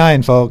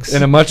 $9.99, folks.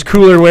 In a much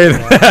cooler way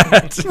than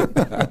that.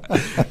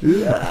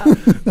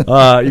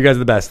 You guys are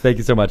the best. Thank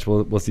you so much.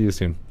 We'll see you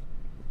soon.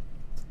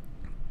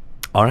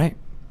 All right.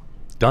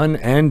 Done.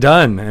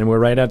 And we're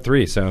right at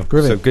 3. So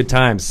good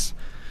times.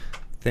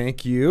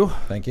 Thank you.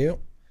 Thank you.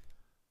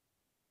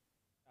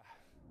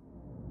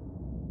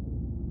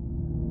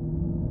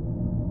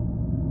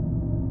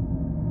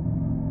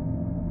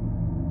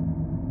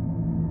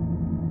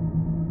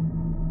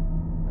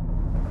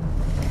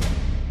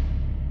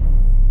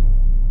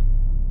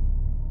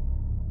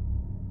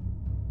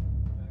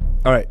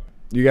 All right.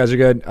 You guys are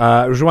good.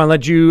 I just want to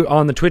let you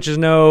on the Twitches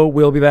know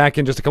we'll be back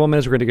in just a couple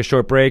minutes. We're going to take a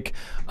short break.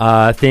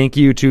 Thank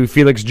you to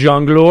Felix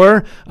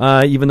Jongleur.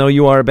 Even though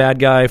you are a bad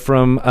guy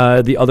from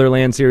the Other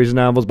Land series of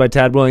novels by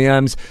Tad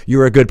Williams,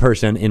 you're a good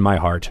person in my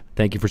heart.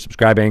 Thank you for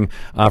subscribing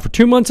for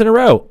 2 months in a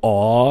row.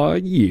 Oh,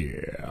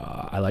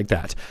 yeah. I like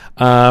that.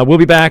 We'll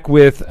be back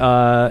with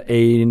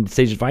a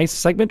Sage Advice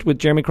segment with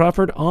Jeremy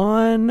Crawford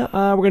on,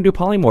 we're going to do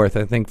Polymorph,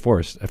 I think,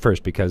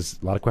 first, because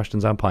a lot of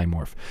questions on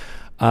Polymorph.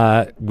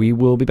 We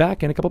will be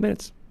back in a couple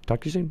minutes.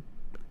 Talk to you soon.